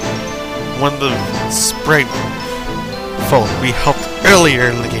 one of the sprite folk we helped earlier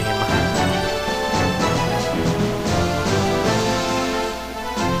in the game.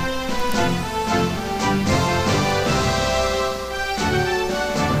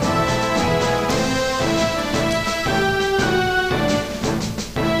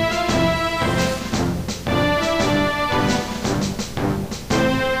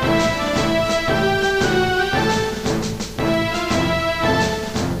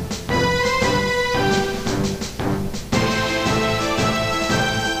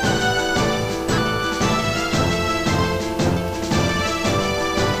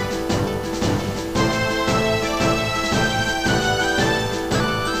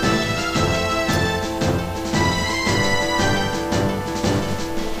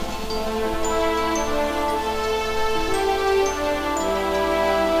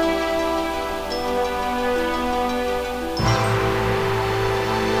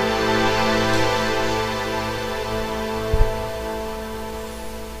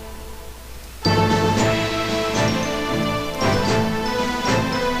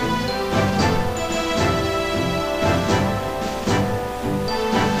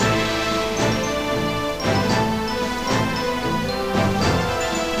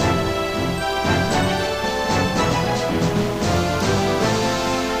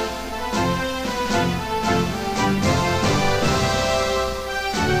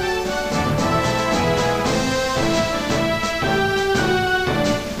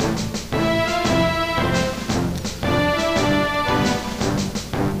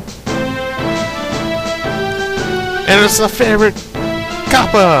 And it's a favorite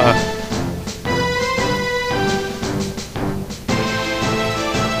Kappa!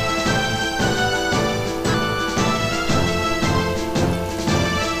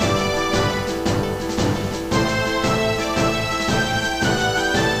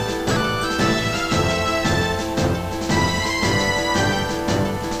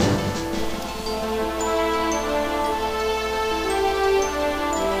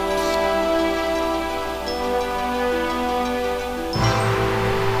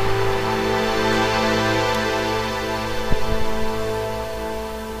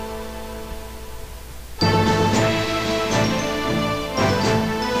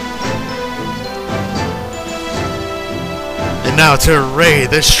 And now to Ray,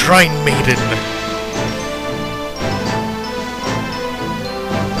 the Shrine Maiden.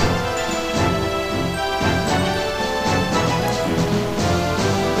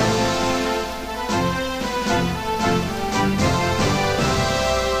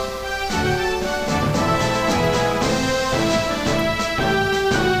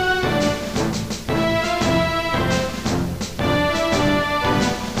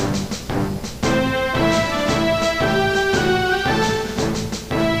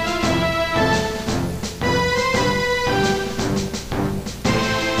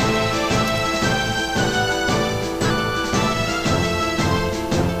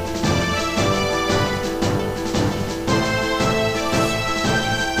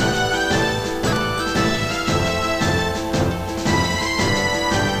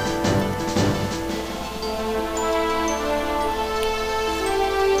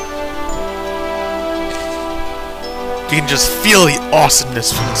 You can just feel the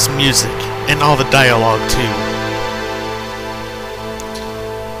awesomeness from this music, and all the dialogue too.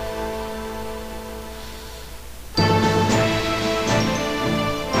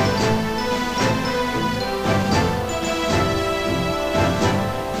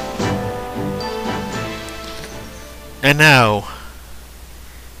 And now,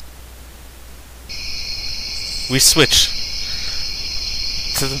 we switch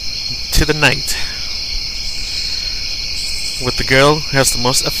to the night. With the girl who has the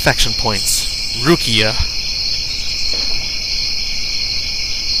most affection points, Rukia.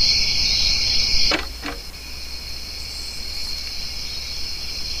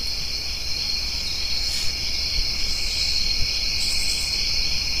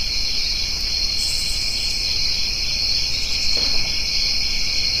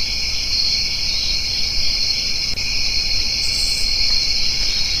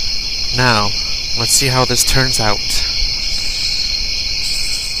 Now, let's see how this turns out.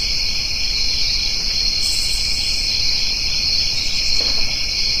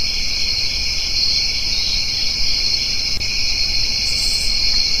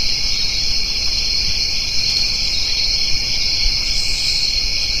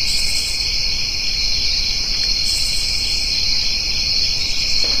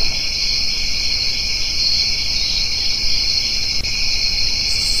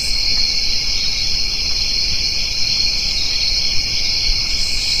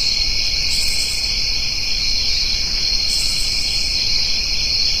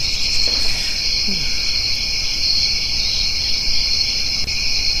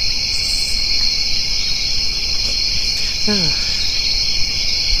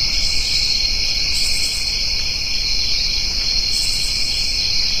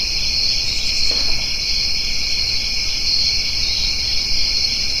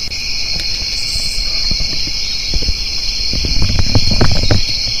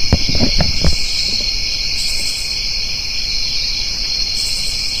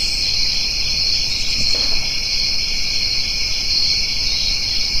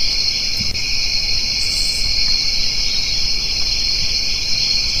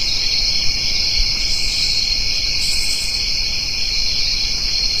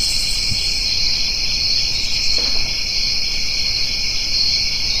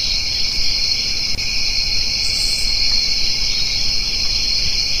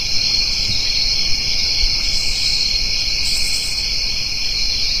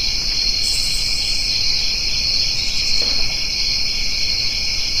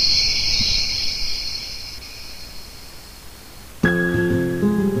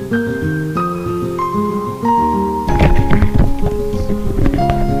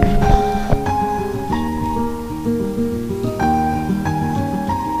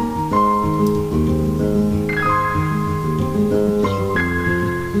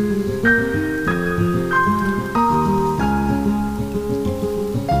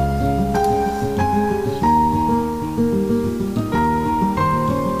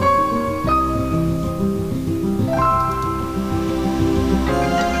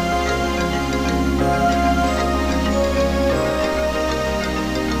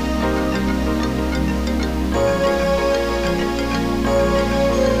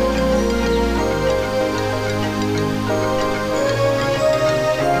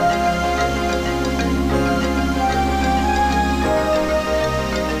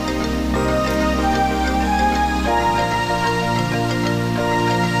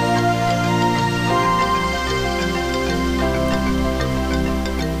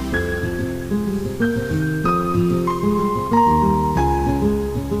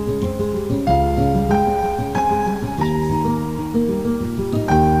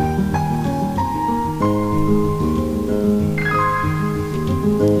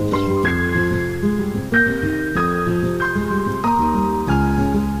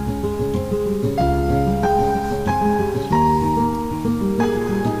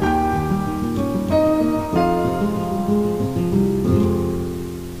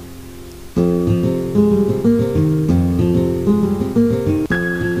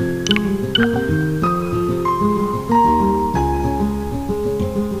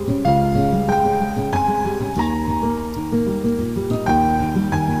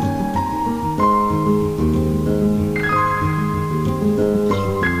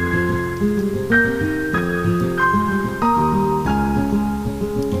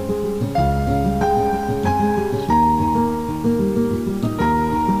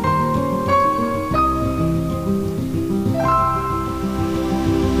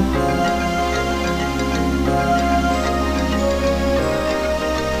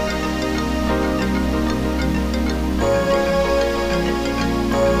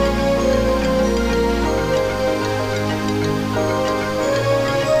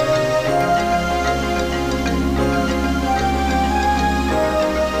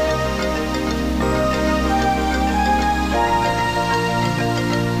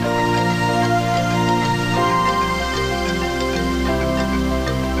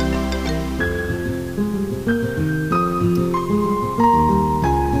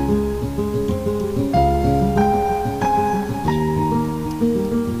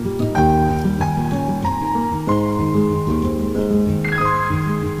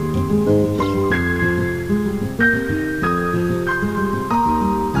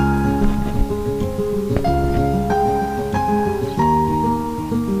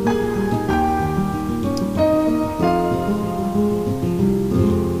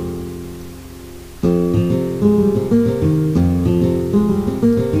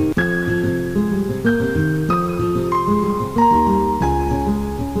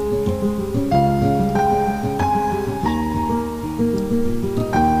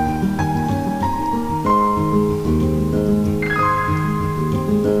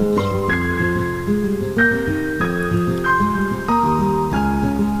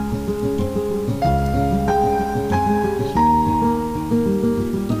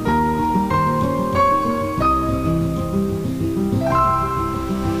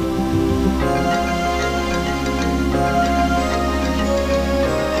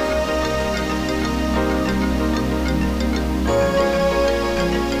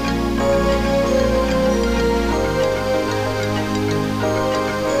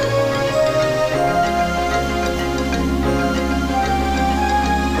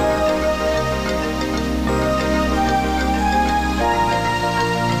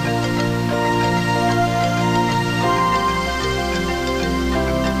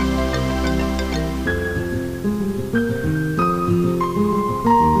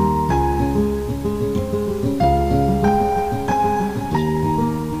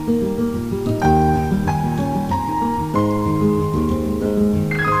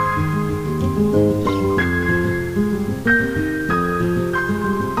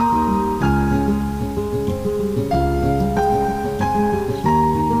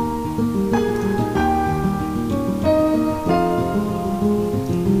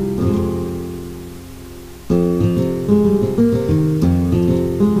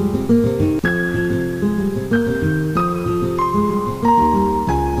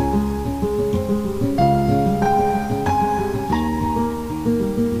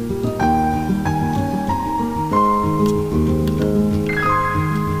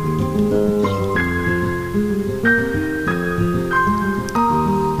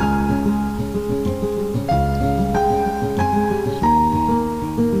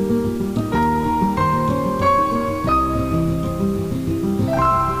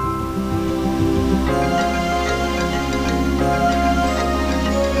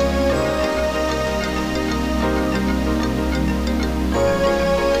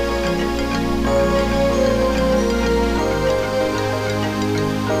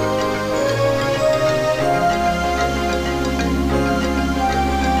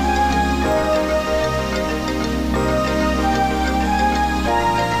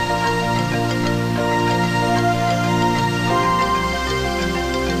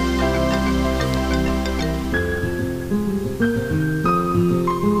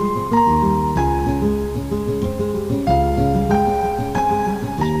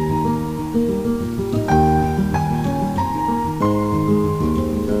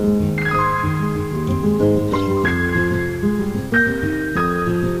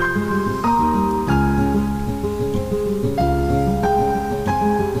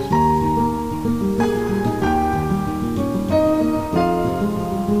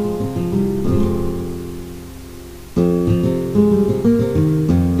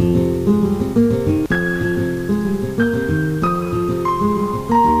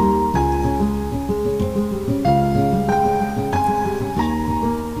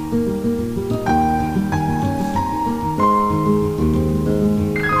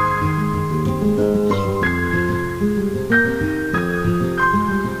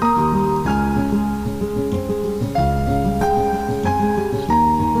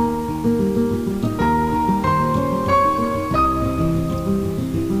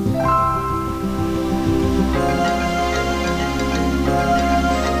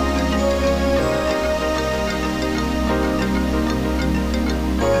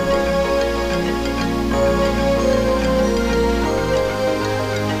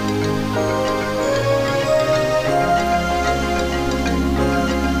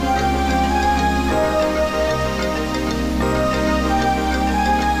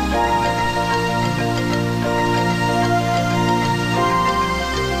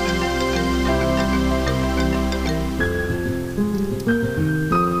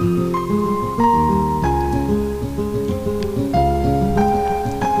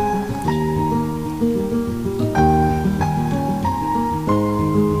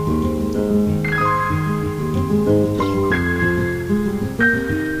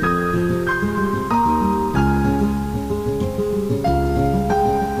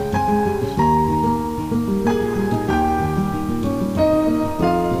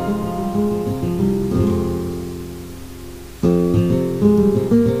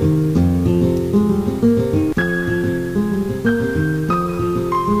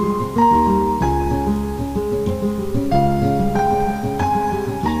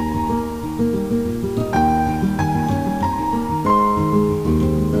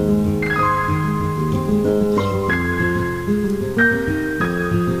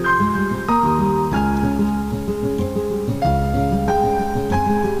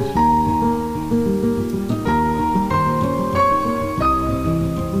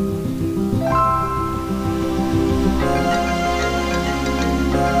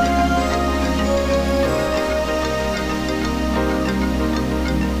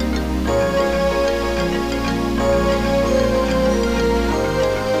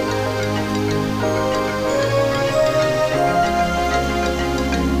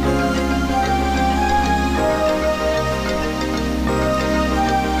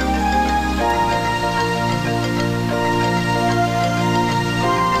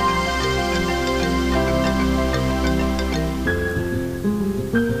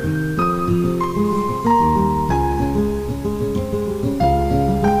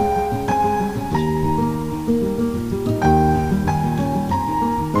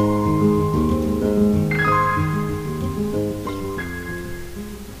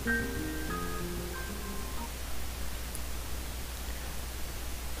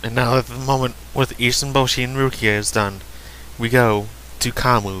 And now that the moment with Issunboshi and Rukia is done, we go to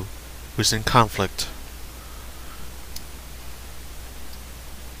Kamu, who's in conflict.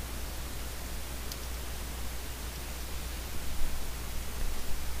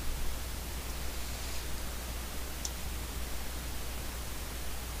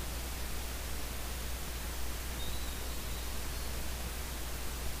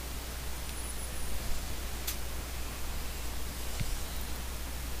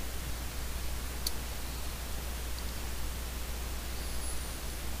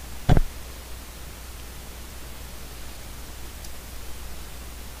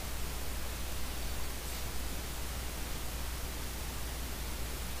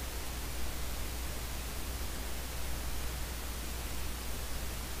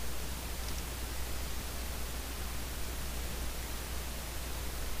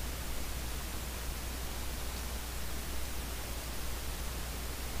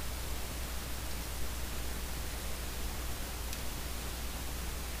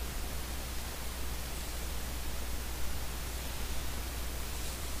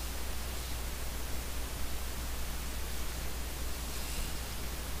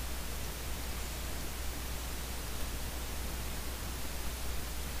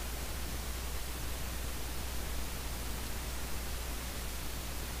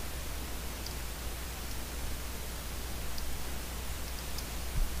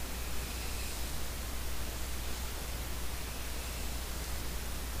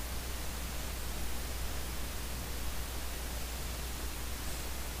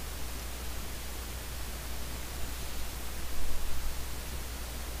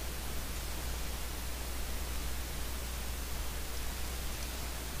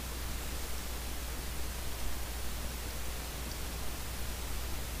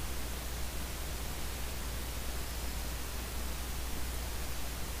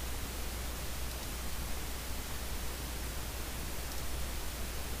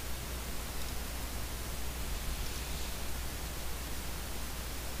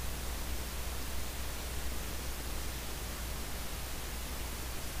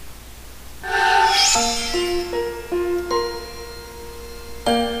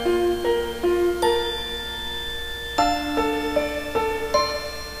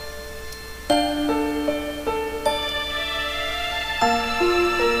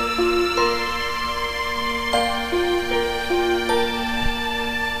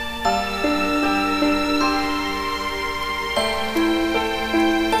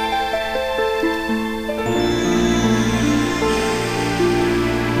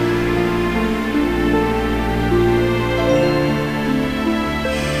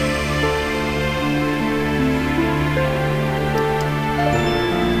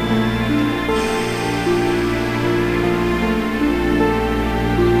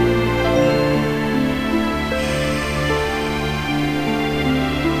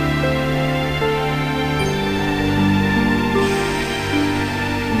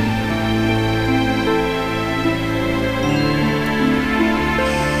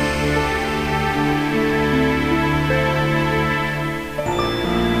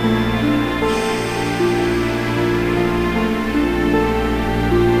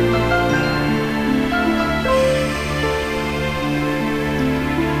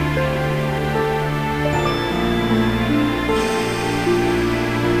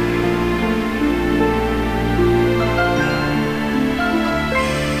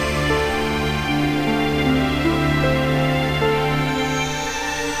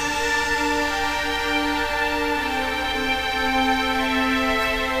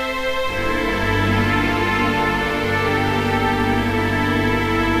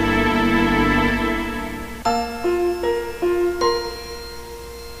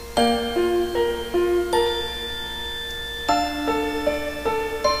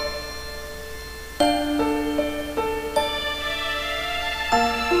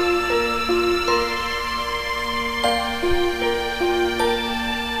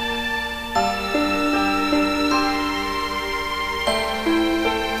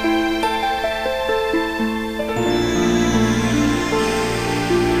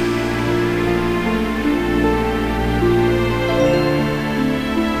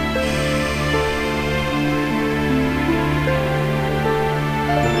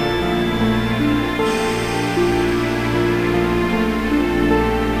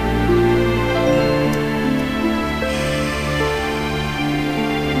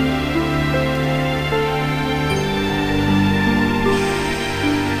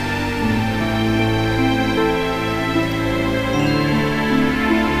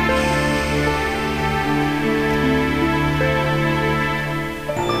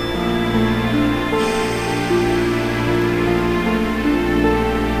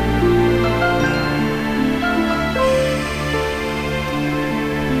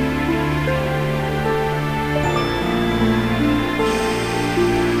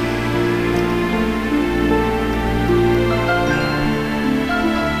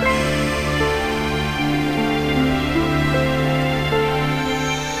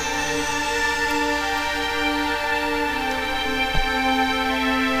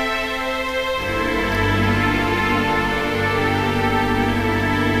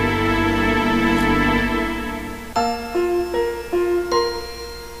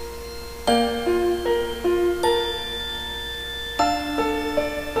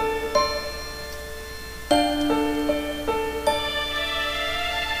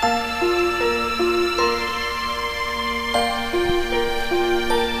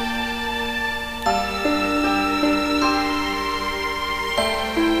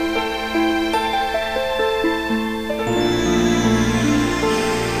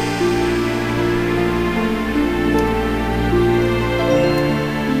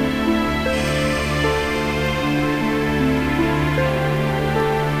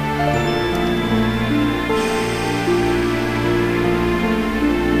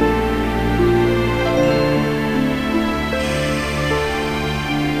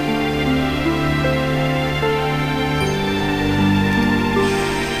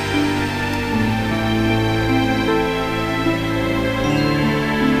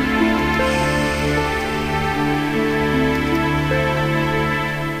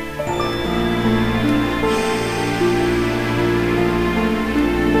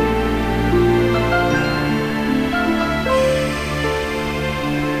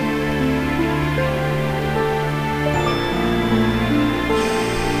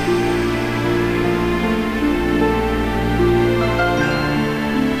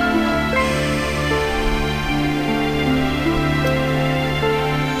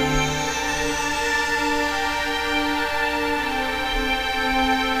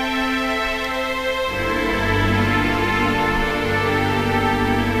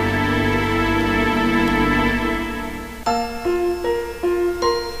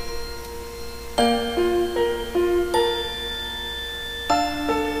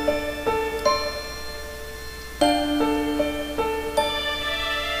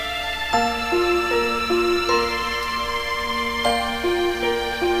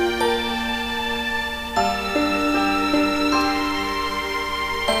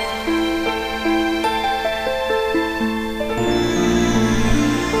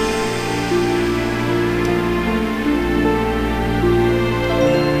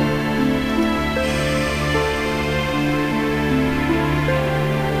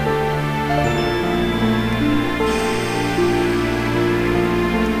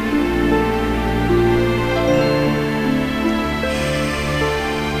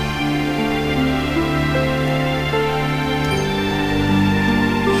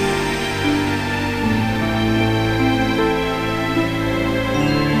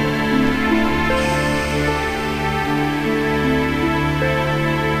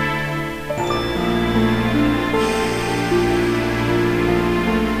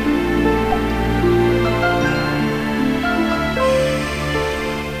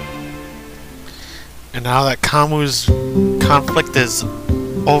 And now that Kamu's conflict is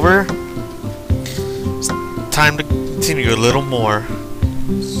over, it's time to continue a little more.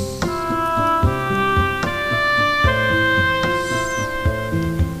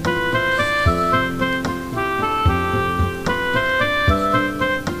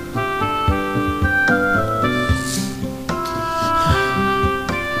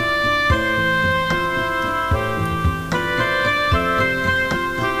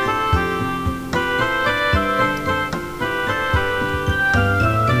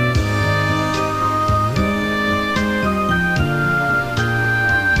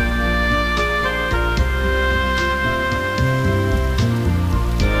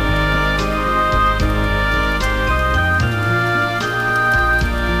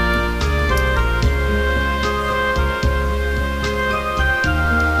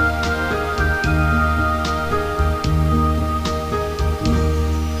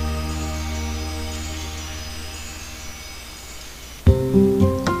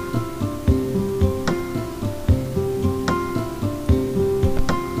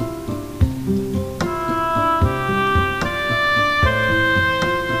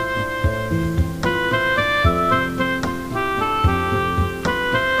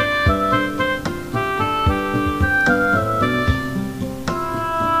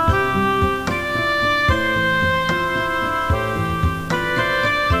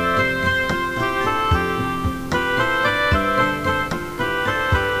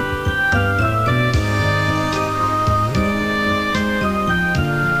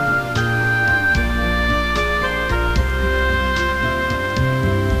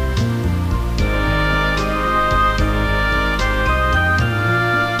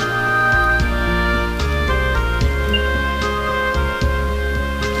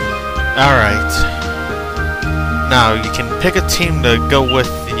 Alright. Now, you can pick a team to go with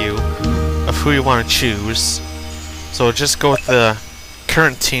you of who you want to choose. So just go with the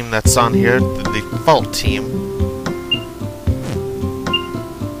current team that's on here, the default team.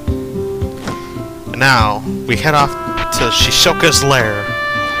 And now, we head off to Shishoka's lair.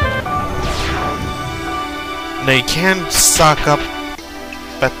 Now, you can stock up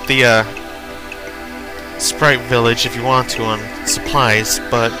at the Sprite Village if you want to on supplies,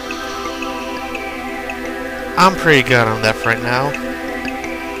 but I'm pretty good on that for right now.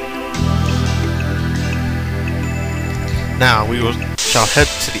 Now we shall head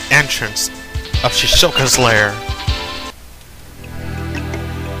to the entrance of Shishoka's lair.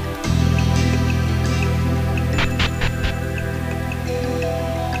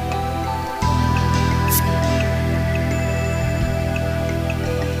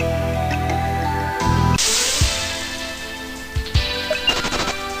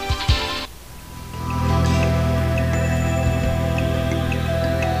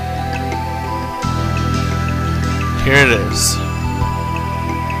 Here it is.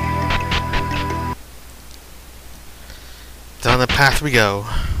 Down the path we go.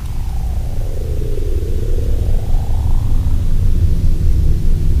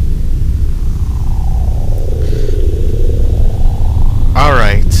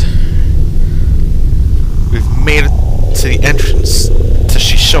 Alright. We've made it to the entrance to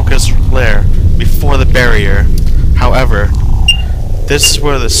Shishoka's lair before the barrier. However, this is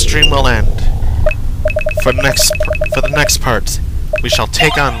where the stream will end. For the next part, we shall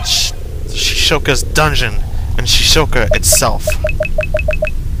take on Shishoka's dungeon and Shishoka itself.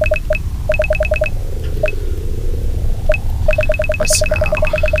 Let's see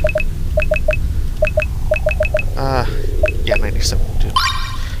now. Yeah, 97.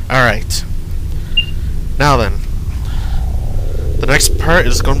 Alright. Now then. The next part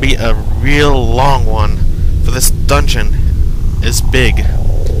is going to be a real long one, for this dungeon is big.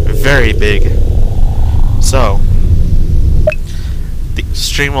 Very big. So, the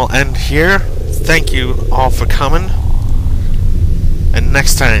stream will end here. Thank you all for coming. And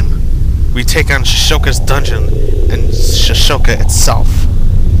next time, we take on Shishoka's dungeon and Shishoka itself.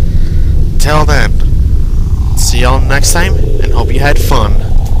 Till then, see y'all next time, and hope you had fun.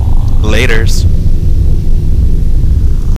 Laters.